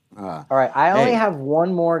 All right. I only have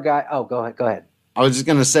one more guy. Oh, go ahead. I was just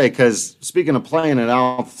going to say, because speaking of playing at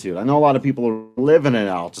altitude, I know a lot of people are living at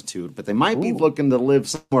altitude, but they might be looking to live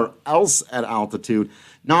somewhere else at altitude,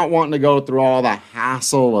 not wanting to go through all the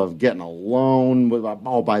hassle of getting a loan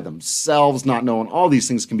all by themselves, not knowing all these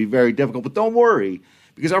things can be very difficult. But don't worry,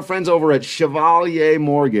 because our friends over at Chevalier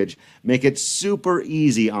Mortgage make it super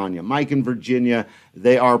easy on you. Mike and Virginia,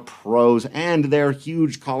 they are pros, and they're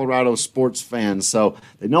huge Colorado sports fans, so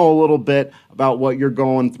they know a little bit about what you're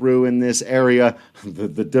going through in this area,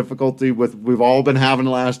 the difficulty we've all been having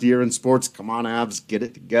last year in sports. Come on, Avs, get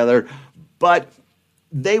it together. But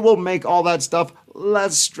they will make all that stuff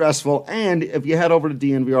less stressful. And if you head over to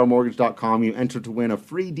dnvrmortgage.com, you enter to win a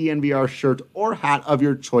free DNVR shirt or hat of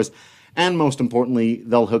your choice. And most importantly,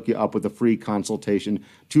 they'll hook you up with a free consultation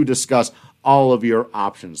to discuss all of your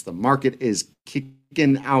options. The market is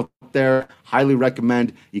kicking out there. Highly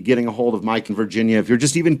recommend you getting a hold of Mike and Virginia. If you're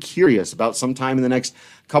just even curious about sometime in the next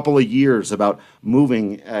couple of years about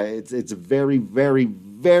moving, it's a very, very,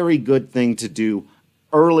 very good thing to do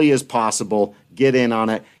early as possible. Get in on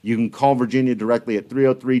it. You can call Virginia directly at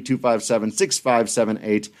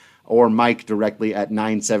 303-257-6578. or Mike directly at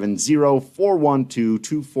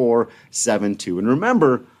 970-412-2472. And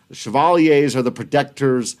remember, the Chevaliers are the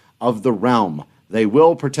protectors of the realm. They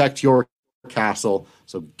will protect your castle.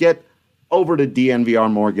 So get over to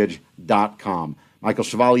dnvrmortgage.com. Michael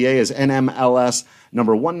Chevalier is NMLS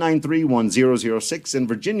number 1931006, and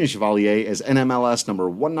Virginia Chevalier is NMLS number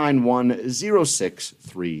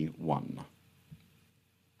 1910631.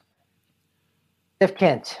 Jeff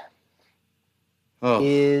Kent.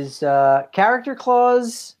 His character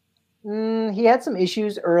clause, he had some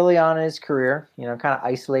issues early on in his career, kind of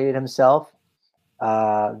isolated himself.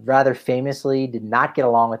 Rather famously did not get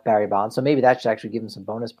along with Barry Bonds, so maybe that should actually give him some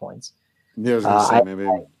bonus points. Yeah, I was gonna say, maybe.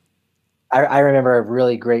 I remember a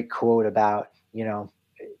really great quote about,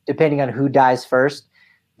 depending on who dies first,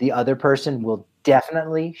 the other person will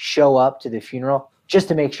definitely show up to the funeral just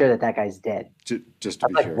to make sure that guy's dead. Just to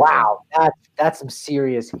be sure. Wow, that's some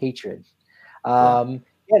serious hatred. Again,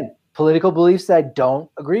 political beliefs that I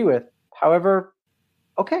don't agree with. However,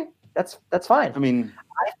 okay, that's fine. I mean,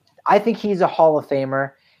 I think he's a Hall of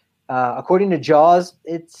Famer. According to Jaws,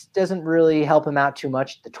 it doesn't really help him out too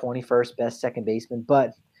much, the 21st best second baseman,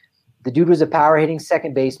 but the dude was a power hitting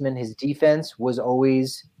second baseman. His defense was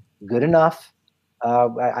always good enough.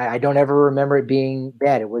 I don't ever remember it being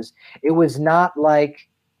bad. It was not like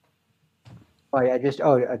Dan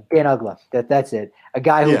Uggla. That's it. A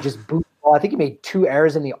guy who just boot. Well, I think he made 2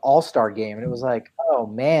 errors in the All-Star game, and it was like, oh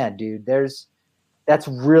man, dude, that's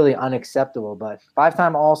really unacceptable. But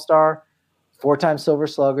 5-time All-Star, 4-time Silver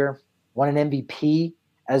Slugger, won an MVP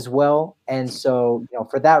as well, and so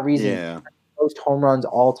for that reason, most home runs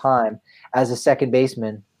all time as a second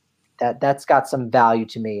baseman. That's got some value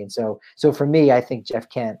to me, and so for me, I think Jeff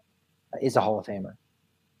Kent is a Hall of Famer.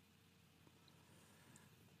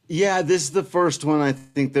 Yeah, this is the first one I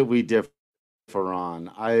think that we differ on.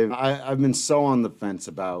 I've been so on the fence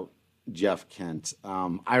about Jeff Kent.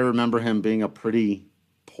 I remember him being a pretty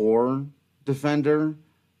poor defender.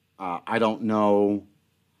 I don't know,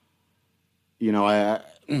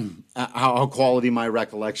 how quality my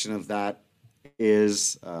recollection of that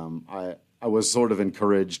is. I was sort of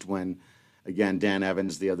encouraged when, again, Dan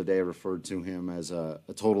Evans the other day referred to him as a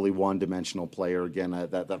totally one-dimensional player. Again,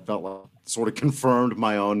 that felt like sort of confirmed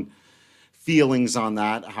my own feelings on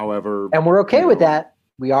that. However, and we're okay with that.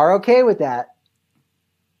 We are okay with that,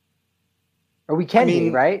 or we can be,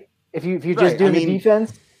 right? If you're just doing the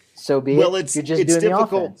defense, so be it. Well, if you're just doing difficult,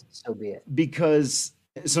 the offense, so be it. Because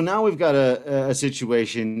so now we've got a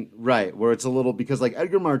situation, right, where it's a little, because like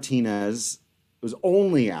Edgar Martinez was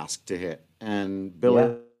only asked to hit, and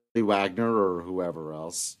Billy Wagner or whoever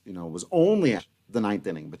else, was only asked. the ninth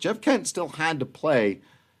inning. But Jeff Kent still had to play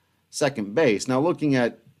second base. Now, looking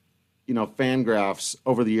at, Fangraphs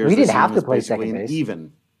over the years, we didn't have to play second base.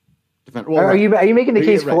 Even defender. Well, are you making the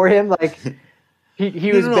case for him? Like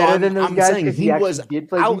he was better than those guys because he was did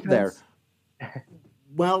play out defense? there.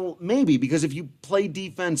 Well, maybe because if you play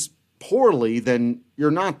defense poorly, then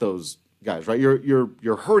you're not those guys, right?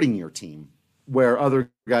 You're hurting your team where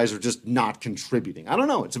other guys are just not contributing. I don't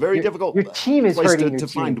know. It's a very difficult. Your team is hurting your team.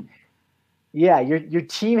 Find. Yeah, your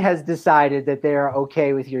team has decided that they're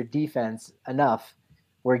okay with your defense enough.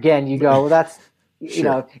 Where again, you go, well, that's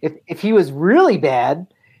Sure. If he was really bad,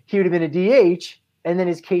 he would have been a DH, and then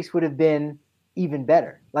his case would have been even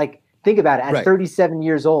better. Like, think about it. At Right. 37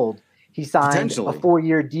 years old, he signed a Potentially.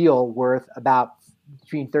 4-year deal worth about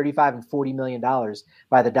between $35 and $40 million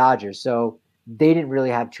by the Dodgers. So they didn't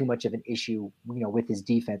really have too much of an issue, with his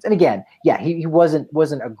defense. And again, yeah, he wasn't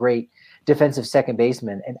a great defensive second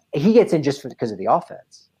baseman, and he gets in just because of the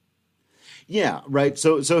offense. Yeah, right.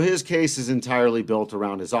 So his case is entirely built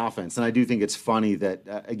around his offense, and I do think it's funny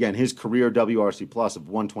that again his career WRC plus of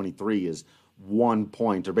 123 is 1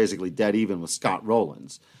 point, or basically dead even with Scott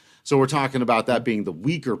Rowland's. So we're talking about that being the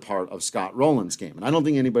weaker part of Scott Rowland's game, and I don't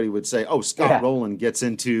think anybody would say, "Oh, Scott Rowland gets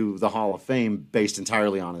into the Hall of Fame based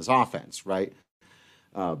entirely on his offense," right?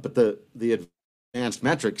 But the advanced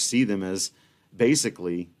metrics see them as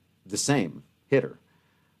basically the same hitter.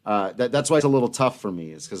 That's why it's a little tough for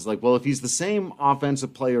me, is because, well, if he's the same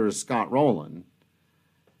offensive player as Scott Rowland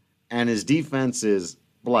and his defense is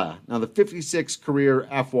blah. Now, the 56 career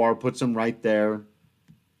FWAR puts him right there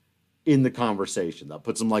in the conversation. That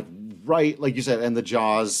puts him right, like you said, and the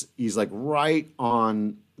Jaws, he's right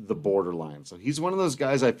on the borderline. So he's one of those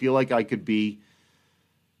guys I feel like I could be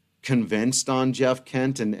convinced on Jeff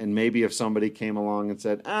Kent, and maybe if somebody came along and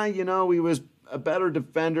said, he was a better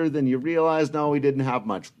defender than you realize. No, he didn't have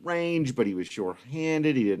much range, but he was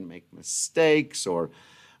sure-handed. He didn't make mistakes. Or,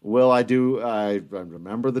 I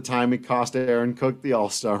remember the time it cost Aaron Cook the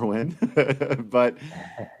All-Star win. But,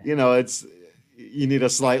 you need a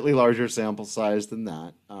slightly larger sample size than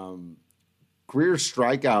that. Career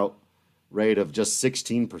strikeout rate of just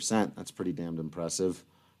 16%. That's pretty damned impressive.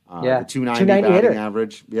 The 290 batting hitter.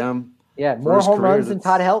 average. Yeah. Yeah, more home runs than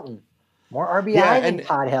Todd Helton. More RBI than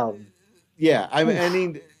Todd Helton. Yeah, I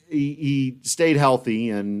mean, he stayed healthy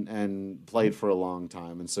and played for a long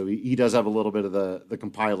time, and so he does have a little bit of the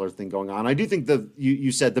compiler thing going on. I do think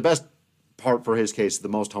you said the best part for his case, the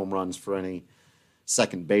most home runs for any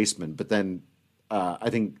second baseman, but then I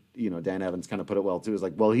think Dan Evans kind of put it well too. Is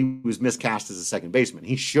he was miscast as a second baseman.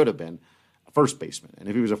 He should have been a first baseman, and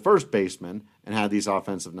if he was a first baseman and had these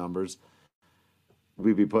offensive numbers,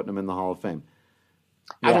 we'd be putting him in the Hall of Fame.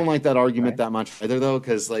 Yeah. I don't like that argument that much either, though,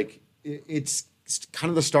 because it's kind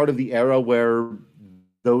of the start of the era where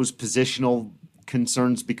those positional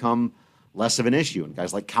concerns become less of an issue. And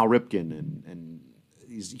guys like Cal Ripken and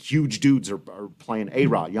these huge dudes are playing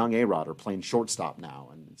A-Rod, young A-Rod, are playing shortstop now.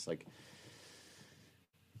 And it's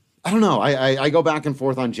I don't know. I go back and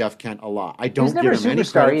forth on Jeff Kent a lot. I don't give him any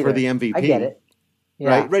credit for the MVP. I get it.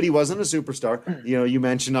 Yeah. Right? He wasn't a superstar. You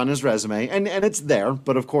mentioned on his resume, and it's there.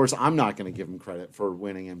 But, of course, I'm not going to give him credit for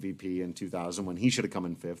winning MVP in 2000 when he should have come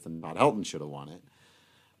in fifth and Todd Helton should have won it.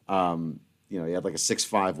 He had a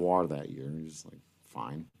 6.5 WAR that year. He was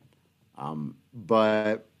fine.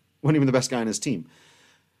 But wasn't even the best guy on his team.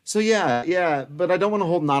 So, yeah. But I don't want to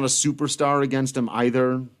hold not a superstar against him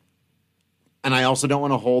either. And I also don't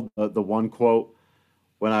want to hold the one quote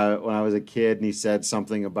when I was a kid and he said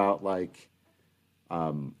something about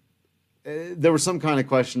there was some kind of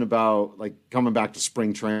question about coming back to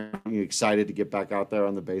spring training. Are you excited to get back out there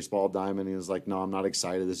on the baseball diamond? He was like, "No, I'm not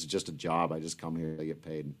excited. This is just a job. I just come here to get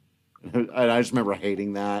paid." And I just remember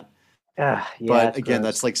hating that. But again,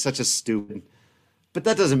 gross. that's such a stupid. But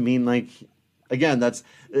that doesn't mean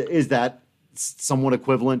is that somewhat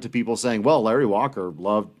equivalent to people saying, "Well, Larry Walker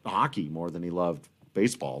loved hockey more than he loved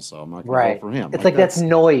baseball, so I'm not going to vote for him." It's that's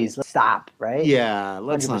noise. Let's stop, right? Yeah,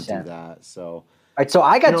 let's 100%. not do that. So. All right, so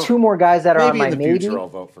I got two more guys that are on my maybe. maybe. In the future, I'll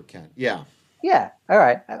vote for Kent. Yeah. Yeah. All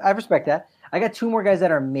right. I respect that. I got two more guys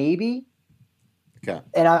that are maybe. Okay.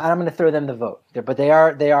 And I'm going to throw them the vote. But they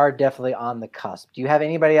are definitely on the cusp. Do you have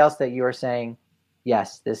anybody else that you are saying,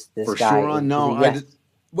 yes, this for guy? Sure on no. Yes.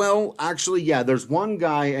 Well, actually, yeah. There's one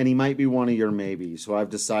guy, and he might be one of your maybes. So I've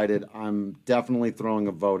decided I'm definitely throwing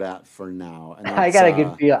a vote at for now. And I got a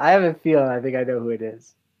good feel. I have a feeling. I think I know who it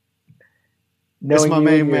is. It's my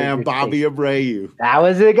main man, Bobby Abreu. That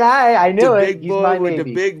was the guy. I knew it. Big boy with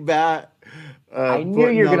the big bat. I knew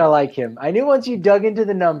you were going to like him. I knew once you dug into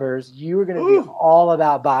the numbers, you were going to be all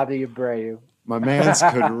about Bobby Abreu. My man's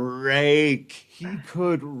could rake. He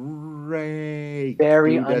could rake.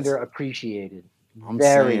 Very Dude, underappreciated. I'm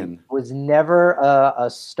Very. saying. Was never a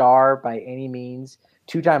star by any means.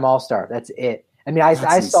 2-time All-Star. That's it. I mean, I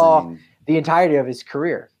saw insane. the entirety of his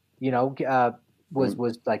career.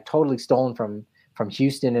 Was like totally stolen from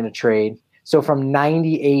Houston in a trade. So from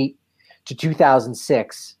 98 to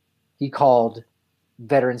 2006, he called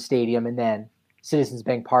Veterans Stadium and then Citizens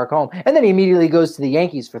Bank Park home. And then he immediately goes to the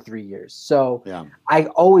Yankees for 3 years. So Yeah. I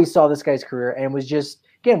always saw this guy's career and was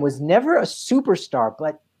never a superstar,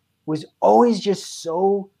 but was always just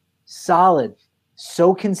so solid,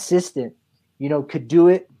 so consistent, could do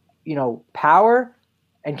it, power,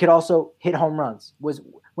 and could also hit home runs.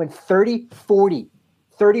 Went 30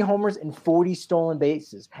 homers and 40 stolen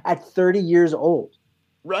bases at 30 years old.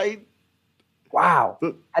 Right. Wow.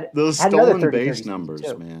 Those had another stolen 30 base too. numbers,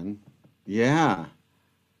 man. Yeah.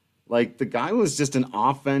 Like the guy was just an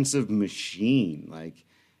offensive machine. Like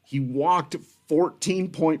he walked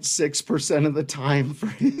 14.6% of the time for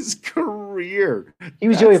his career. He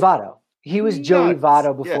was Joey Votto. He was Joey nuts.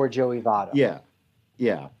 Votto before Joey Votto. Yeah.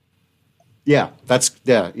 Yeah. Yeah. That's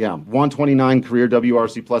 129 career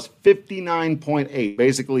WRC plus 59.8.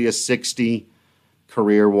 Basically a 60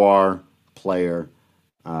 career WAR player.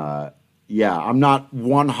 I'm not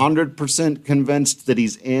 100% convinced that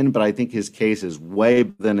he's in, but I think his case is way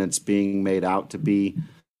better than it's being made out to be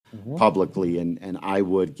publicly, and I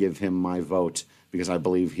would give him my vote because I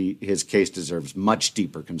believe his case deserves much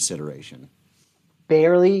deeper consideration.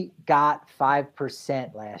 Barely got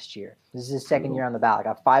 5% last year. This is his second year on the ballot.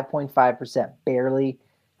 Got 5.5%. Barely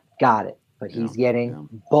got it, but he's getting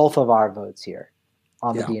both of our votes here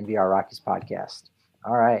on the DNVR Rockies podcast.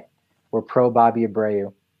 All right, we're pro Bobby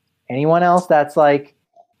Abreu. Anyone else that's like,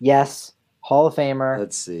 yes, Hall of Famer?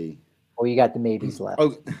 Let's see. Or you got the maybes left?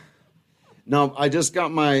 Oh, no, I just got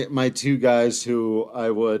my two guys who I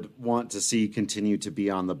would want to see continue to be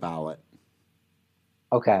on the ballot.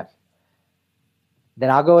 Okay. Then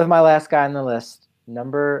I'll go with my last guy on the list,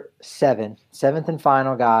 number 7, seventh and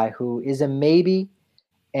final guy, who is a maybe,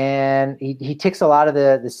 and he ticks a lot of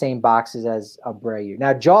the same boxes as Abreu.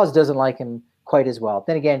 Now, Jaws doesn't like him quite as well.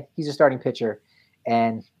 Then again, he's a starting pitcher,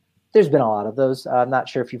 and there's been a lot of those. I'm not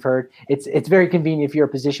sure if you've heard. It's very convenient if you're a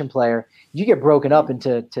position player. You get broken up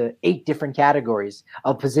into 8 different categories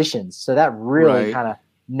of positions. So that really kind of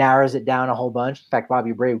narrows it down a whole bunch. In fact,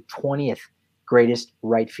 Bobby Abreu, 20th greatest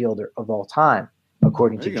right fielder of all time,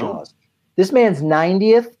 according to Jaws. This man's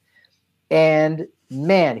 90th, and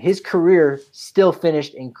man, his career still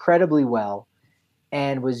finished incredibly well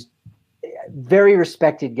and was a very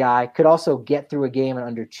respected guy. Could also get through a game in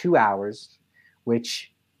under 2 hours, which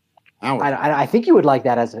I think you would like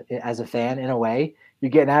that as a fan in a way. You're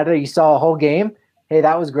getting out of there. You saw a whole game. Hey,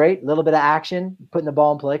 that was great. A little bit of action, putting the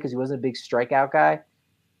ball in play because he wasn't a big strikeout guy.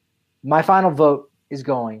 My final vote is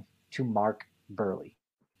going to Mark Buehrle.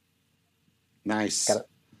 Nice.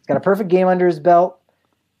 Got a perfect game under his belt.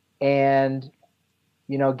 And,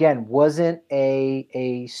 again, wasn't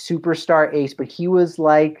a superstar ace, but he was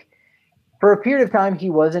like, for a period of time, he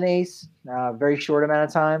was an ace, very short amount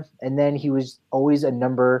of time. And then he was always a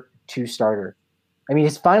number 2 starter. I mean,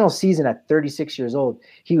 his final season at 36 years old,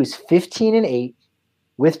 he was 15-8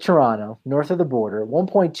 with Toronto, north of the border,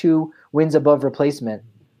 1.2 wins above replacement,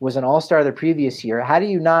 was an all-star the previous year. How do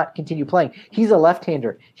you not continue playing? He's a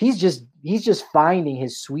left-hander. He's just finding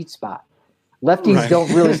his sweet spot. Lefties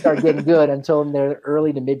don't really start getting good until in their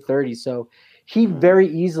early to mid-30s. So he very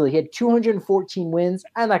easily, he had 214 wins.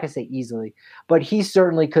 I'm not going to say easily, but he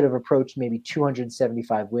certainly could have approached maybe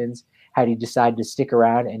 275 wins had he decided to stick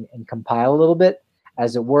around and compile a little bit.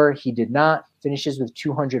 As it were, he did not. Finishes with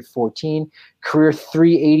 214, career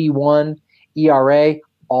 381 ERA,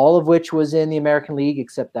 all of which was in the American League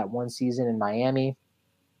except that one season in Miami.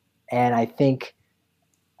 And I think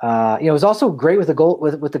it was also great with the goal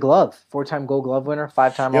with the glove. 4-time Gold Glove winner,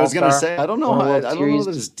 5-time All-Star. I was going to say, I don't know that Series.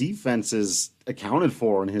 his defense is accounted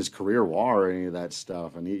for in his career WAR or any of that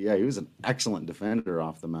stuff. And he was an excellent defender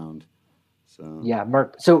off the mound. So yeah,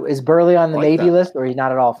 Merck. So is Buehrle on the maybe list, or he's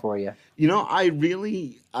not at all for you?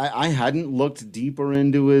 I hadn't looked deeper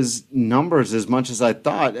into his numbers as much as I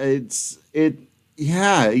thought.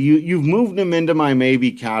 You've moved him into my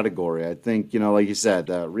maybe category. I think, like you said,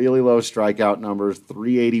 really low strikeout numbers,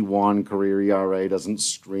 381 career ERA, doesn't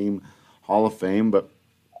scream Hall of Fame, but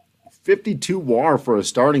 52 WAR for a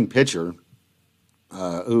starting pitcher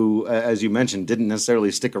who, as you mentioned, didn't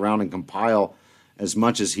necessarily stick around and compile as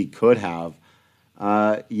much as he could have.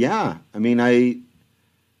 I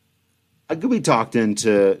could be talked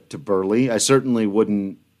into Buehrle. I certainly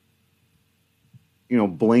wouldn't,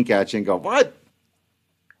 blink at you and go, what?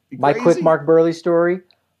 My quick Crazy. Mark Burley story,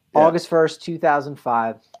 Yeah. August 1st,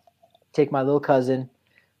 2005. Take my little cousin.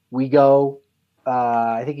 We go,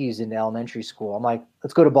 I think he was in elementary school. I'm like,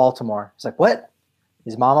 let's go to Baltimore. He's like, what?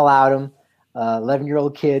 His mom allowed him,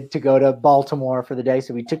 11-year-old kid, to go to Baltimore for the day.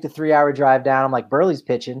 So we took the 3-hour drive down. I'm like, Burley's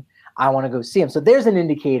pitching. I want to go see him. So there's an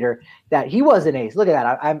indicator that he was an ace. Look at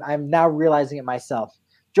that. I'm now realizing it myself.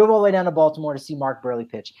 Drove all the way down to Baltimore to see Mark Burley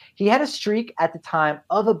pitch. He had a streak at the time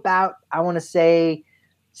of about, I want to say,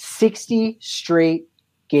 60 straight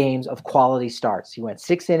games of quality starts. He went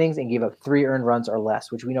 6 innings and gave up 3 earned runs or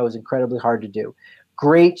less, which we know is incredibly hard to do.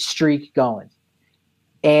 Great streak going.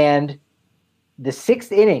 And the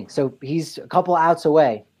 6th inning, so he's a couple outs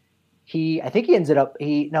away. I think he ended up,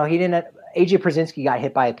 he didn't. AJ Przinsky got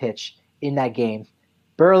hit by a pitch in that game.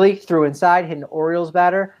 Burley threw inside, hit an Orioles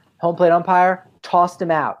batter. Home plate umpire tossed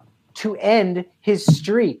him out to end his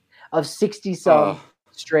streak of 60-some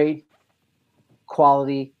straight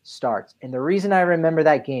quality starts. And the reason I remember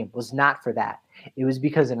that game was not for that. It was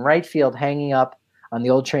because in right field, hanging up on the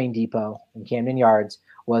old train depot in Camden Yards,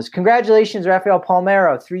 was congratulations, Rafael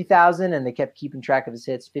Palmeiro, 3,000, and they kept keeping track of his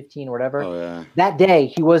hits, 15 or whatever. Oh, yeah. That day,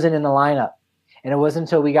 he wasn't in the lineup. And it wasn't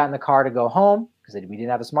until we got in the car to go home, because we didn't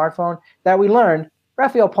have a smartphone, that we learned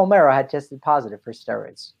Rafael Palmeiro had tested positive for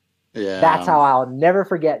steroids. Yeah. That's how I'll never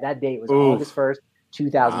forget that date. It was August 1st,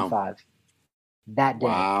 2005. Wow. That day.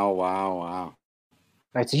 Wow. All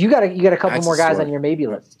right, so you got a couple That's more a guys story. on your maybe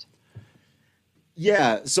list.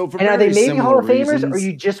 Yeah. So for And are they very maybe Hall of similar Famers, reasons, or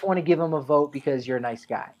you just want to give them a vote because you're a nice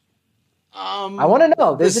guy? I I want to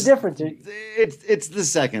know. There's a difference. It's the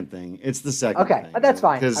second thing. It's the second. Okay, thing. that's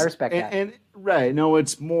fine. 'Cause- I respect that. And right, no,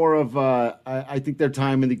 it's more of I think their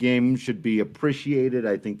time in the game should be appreciated.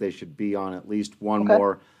 I think they should be on at least one Okay.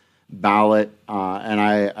 more ballot. And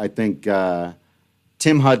I think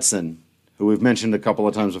Tim Hudson, who we've mentioned a couple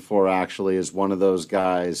of times before, actually is one of those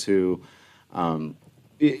guys who,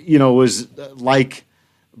 was like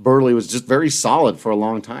Burley, was just very solid for a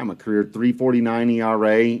long time. A career 3.49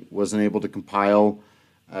 ERA, wasn't able to compile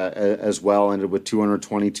as well. Ended with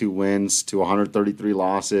 222 wins to 133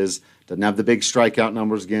 losses. Doesn't have the big strikeout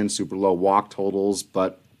numbers again, super low walk totals,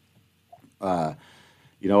 but a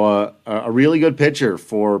really good pitcher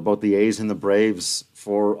for both the A's and the Braves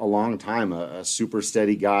for a long time. A super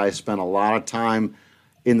steady guy. Spent a lot of time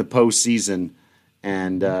in the postseason,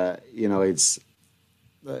 and it's.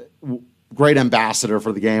 Great ambassador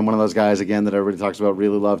for the game. One of those guys, again, that everybody talks about.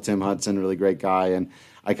 Really love Tim Hudson, really great guy. And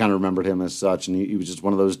I kind of remembered him as such. And he was just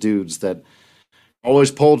one of those dudes that always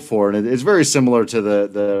pulled for. And it's very similar to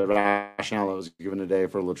the rationale that was given today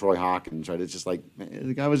for LaTroy Hawkins, right? It's just like, man,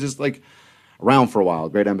 the guy was just like around for a while.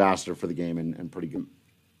 Great ambassador for the game and pretty good.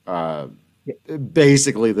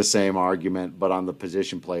 Basically the same argument, but on the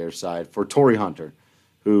position player side for Torrey Hunter,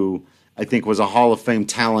 who I think was a Hall of Fame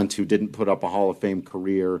talent who didn't put up a Hall of Fame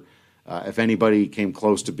career. If anybody came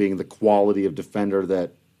close to being the quality of defender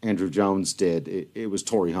that Andrew Jones did, it was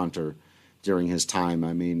Torrey Hunter during his time.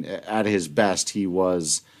 I mean, at his best, he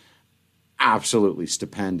was absolutely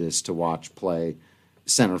stupendous to watch play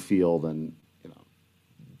center field. And,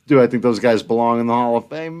 do I think those guys belong in the Hall of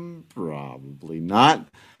Fame? Probably not.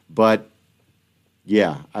 But,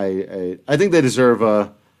 yeah, I think they deserve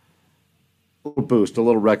a little boost, a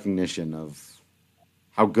little recognition of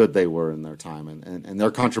how good they were in their time and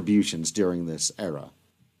their contributions during this era.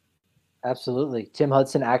 Absolutely. Tim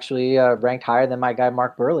Hudson actually ranked higher than my guy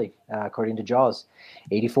Mark Burley, according to Jaws.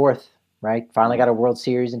 84th, right? Finally got a World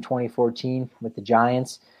Series in 2014 with the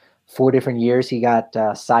Giants. 4 different years he got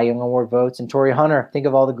Cy Young Award votes. And Torrey Hunter, think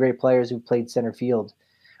of all the great players who played center field.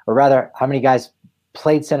 Or rather, how many guys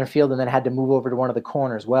played center field and then had to move over to one of the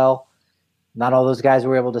corners? Well, not all those guys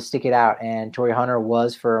were able to stick it out, and Torrey Hunter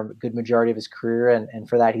was for a good majority of his career, and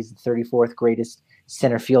for that, he's the 34th greatest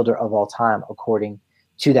center fielder of all time, according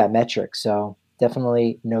to that metric. So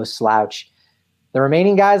definitely no slouch. The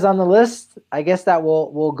remaining guys on the list, I guess that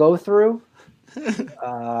we'll go through.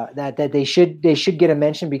 That they should get a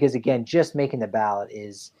mention because, again, just making the ballot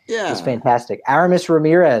is fantastic. Aramis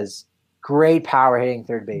Ramirez, great power hitting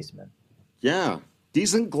third baseman. Yeah,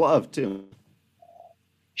 decent glove too.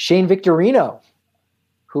 Shane Victorino,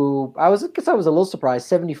 who I was a little surprised,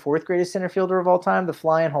 74th greatest center fielder of all time, the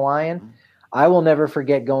Flying Hawaiian. I will never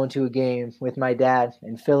forget going to a game with my dad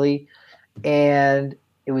in Philly, and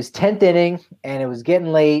it was 10th inning, and it was getting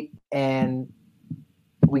late, and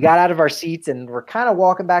we got out of our seats, and we're kind of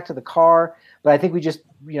walking back to the car, but I think we just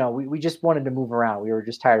wanted to move around. We were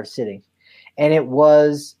just tired of sitting. And it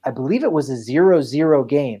was, I believe it was a 0-0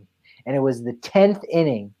 game, and it was the 10th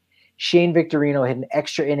inning. Shane Victorino hit an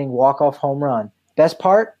extra inning walk-off home run. Best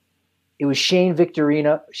part, it was Shane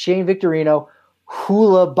Victorino,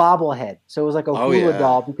 hula bobblehead. So it was like a Oh, hula yeah.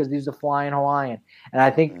 doll because he was a flying Hawaiian. And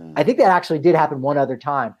I think that actually did happen one other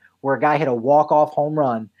time where a guy hit a walk-off home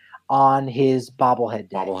run on his bobblehead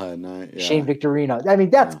day. Bobblehead night. Yeah. Shane Victorino. I mean,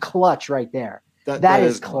 that's clutch right there. That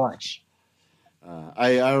is clutch.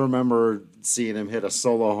 I remember seeing him hit a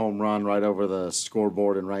solo home run right over the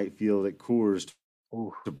scoreboard in right field at Coors.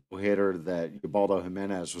 To hitter that Ubaldo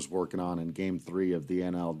Jimenez was working on in Game 3 of the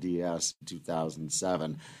NLDS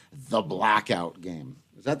 2007, the blackout game.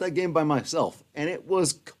 I was at that game by myself, and it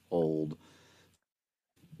was cold.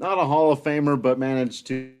 Not a Hall of Famer, but managed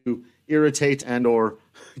to irritate and or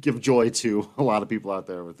give joy to a lot of people out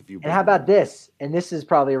there with a few. And how about this? And this is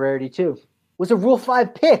probably a rarity too. Was a Rule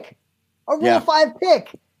 5 pick. A Rule 5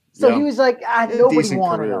 pick. So he was like, nobody decent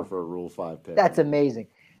wanted career him. for a Rule 5 pick. That's amazing.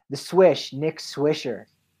 The Swish, Nick Swisher,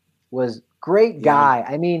 was great guy.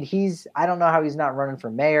 I mean, I don't know how he's not running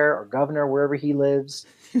for mayor or governor wherever he lives.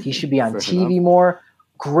 He should be on TV more.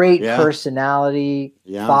 Great personality.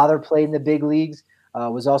 Yeah. Father played in the big leagues.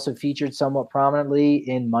 Was also featured somewhat prominently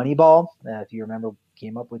in Moneyball. If you remember,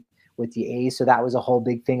 came up with the A's. So that was a whole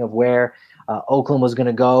big thing of where Oakland was going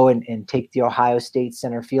to go and take the Ohio State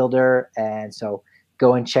center fielder. And so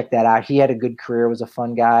go and check that out. He had a good career, was a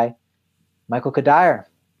fun guy. Michael Kadire.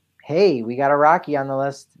 Hey, we got a Rocky on the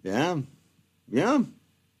list. Yeah. He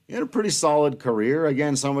had a pretty solid career.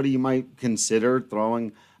 Again, somebody you might consider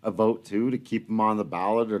throwing a vote to keep him on the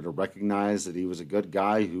ballot or to recognize that he was a good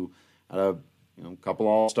guy who had a couple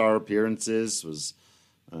All-Star appearances, was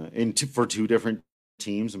for two different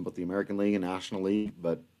teams in both the American League and National League,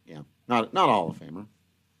 but not Hall of Famer.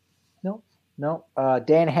 No.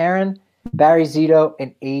 Dan Herron, Barry Zito,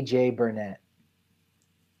 and A.J. Burnett.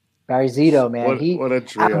 Barry Zito, man. What a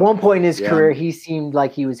trio. At one point in his career, he seemed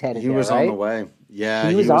like he was headed there, He was right? on the way. Yeah,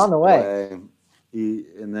 he was on the way.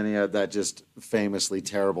 And then he had that just famously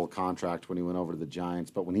terrible contract when he went over to the Giants.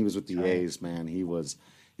 But when he was with the A's, man, he was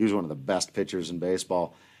one of the best pitchers in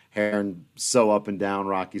baseball. Herron, so up and down.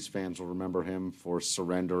 Rockies fans will remember him for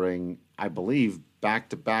surrendering, I believe,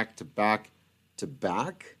 back-to-back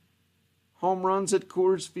home runs at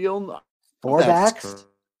Coors Field. 4 backs?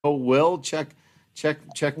 Oh, Will, check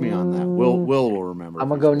me on that. Will remember. I'm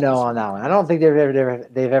gonna go no on that one. I don't think they've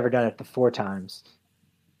ever done it 4 times.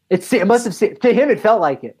 It must have to him. It felt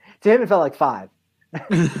like it. To him, it felt like 5.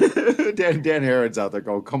 Dan Herron's out there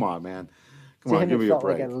going, "Come on, man, give me a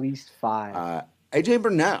break." Like at least 5. A.J.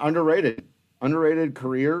 Burnett, underrated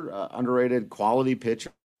career, underrated quality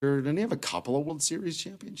pitcher. Didn't he have a couple of World Series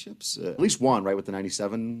championships? At least one, right, with the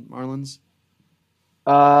 '97 Marlins.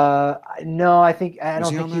 No, I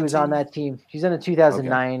don't think he was on that team. He's on the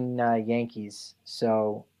 2009 Yankees.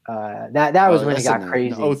 So that was when it got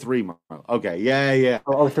crazy. 03 Marlins. Okay, yeah.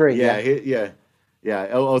 03. Yeah.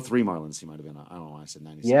 03 Marlins. He might have been. I don't know why I said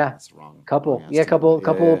 97. Yeah, That's wrong. Couple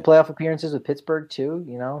playoff appearances with Pittsburgh too.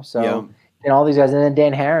 So and all these guys, and then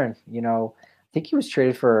Dan Herron. I think he was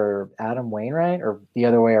traded for Adam Wainwright, or the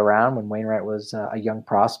other way around when Wainwright was a young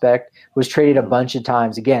prospect. Was traded a bunch of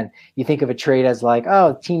times. Again, you think of a trade as like,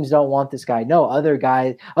 oh, teams don't want this guy. No, other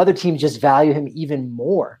teams just value him even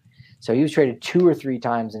more. So he was traded 2 or 3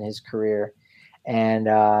 times in his career, and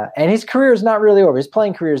his career is not really over. His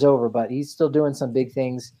playing career is over, but he's still doing some big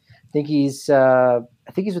things. I think he's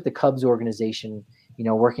with the Cubs organization.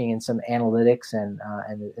 Working in some analytics and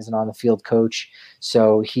is an on-the-field coach.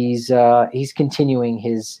 So he's continuing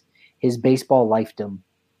his baseball lifedom.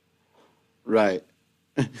 Right.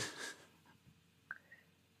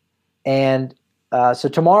 And so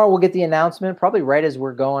tomorrow we'll get the announcement, probably right as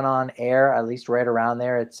we're going on air, at least right around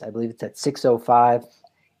there. I believe it's at 6:05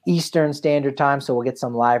 Eastern Standard Time. So we'll get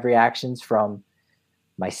some live reactions from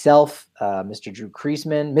myself, Mr. Drew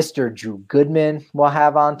Kreisman, Mr. Drew Goodman we'll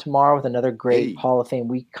have on tomorrow with another great Hall of Fame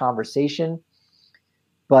week conversation.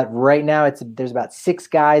 But right now there's about 6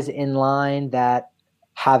 guys in line that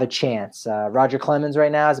have a chance. Roger Clemens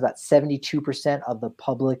right now is about 72% of the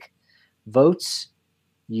public votes.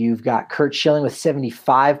 You've got Curt Schilling with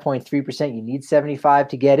 75.3%. You need 75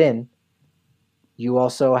 to get in. You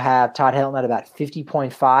also have Todd Helton at about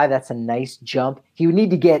 50.5. That's a nice jump. He would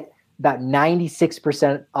need to get about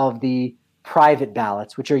 96% of the private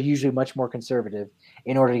ballots, which are usually much more conservative,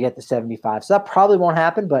 in order to get the 75. So that probably won't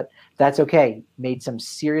happen, but that's okay. Made some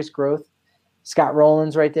serious growth. Scott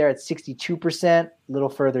Rowland's right there at 62%, a little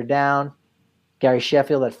further down. Gary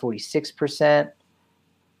Sheffield at 46%.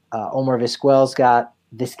 Omar Vizquel's got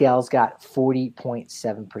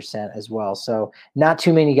 40.7% as well. So not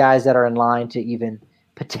too many guys that are in line to even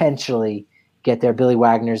potentially get there. Billy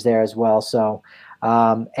Wagner's there as well. So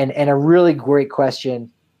and a really great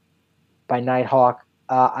question by Nighthawk.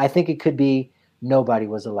 I think it could be nobody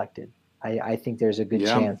was elected. I think there's a good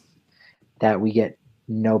Yeah. chance that we get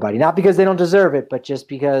nobody. Not because they don't deserve it, but just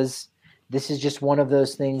because this is just one of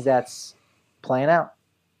those things that's playing out.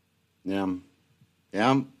 Yeah.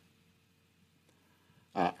 Yeah.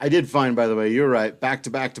 I did find, by the way, you're right,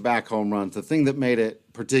 back-to-back-to-back home runs. The thing that made it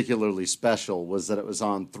particularly special was that it was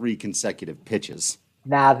on 3 consecutive pitches.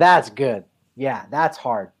 Now that's good. Yeah, that's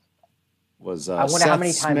hard. Was I wonder Seth how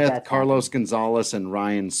many times Smith, that's Carlos Gonzalez, and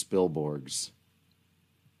Ryan Spilborghs.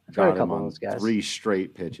 I've heard a Got him couple of on those guys. 3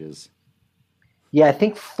 straight pitches. Yeah, I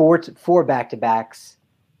think four back-to-backs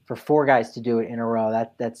for 4 guys to do it in a row.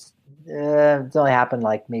 That's it's only happened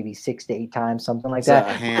like maybe 6 to 8 times, something like It's that. a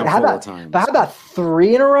But handful of times. But how about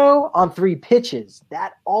 3 in a row on 3 pitches?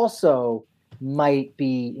 That also might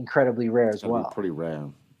be incredibly rare as Gotta well. be pretty rare.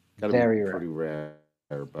 Gotta Very be rare. pretty rare.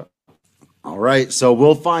 But all right, so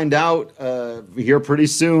we'll find out here pretty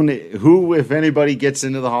soon who, if anybody, gets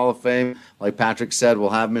into the Hall of Fame. Like Patrick said, we'll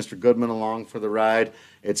have Mr. Goodman along for the ride.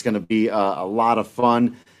 It's going to be a lot of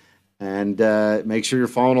fun. And make sure you're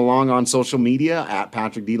following along on social media at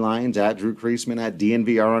Patrick D. Lyons, at Drew Creasman, at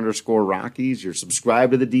DNVR_Rockies. You're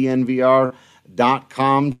subscribed to the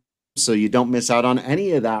DNVR.com so you don't miss out on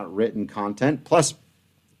any of that written content. Plus,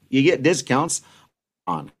 you get discounts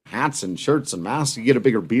on hats and shirts and masks. You get a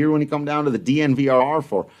bigger beer when you come down to the DNVR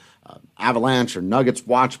for Avalanche or Nuggets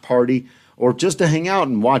watch party, or just to hang out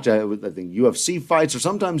and watch, I think, UFC fights, or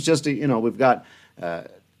sometimes just to, we've got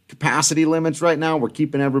capacity limits right now. We're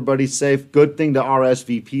keeping everybody safe. Good thing to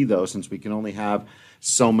RSVP, though, since we can only have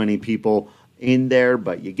so many people in there,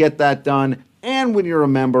 but you get that done. And when you're a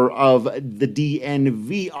member of the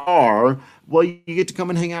DNVR, well, you get to come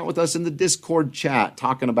and hang out with us in the Discord chat,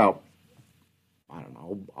 talking about, I don't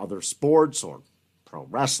know, other sports or pro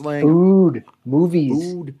wrestling. Food, movies,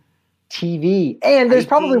 TV. And there's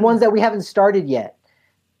probably ones that we haven't started yet.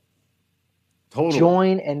 Totally.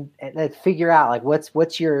 Join and figure out like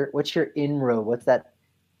what's your inroad? What's that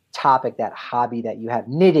topic, that hobby that you have?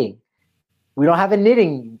 Knitting. We don't have a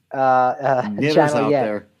knitting Knitters channel out yet,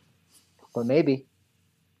 there. but maybe.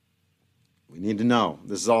 We need to know.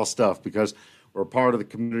 This is all stuff because we're a part of the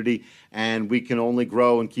community, and we can only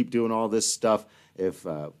grow and keep doing all this stuff if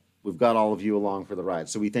we've got all of you along for the ride.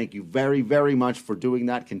 So we thank you very, very much for doing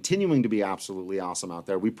that, continuing to be absolutely awesome out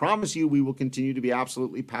there. We promise you we will continue to be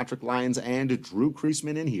absolutely Patrick Lyons and Drew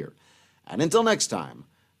Creasman in here. And until next time,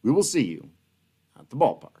 we will see you at the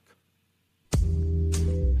ballpark.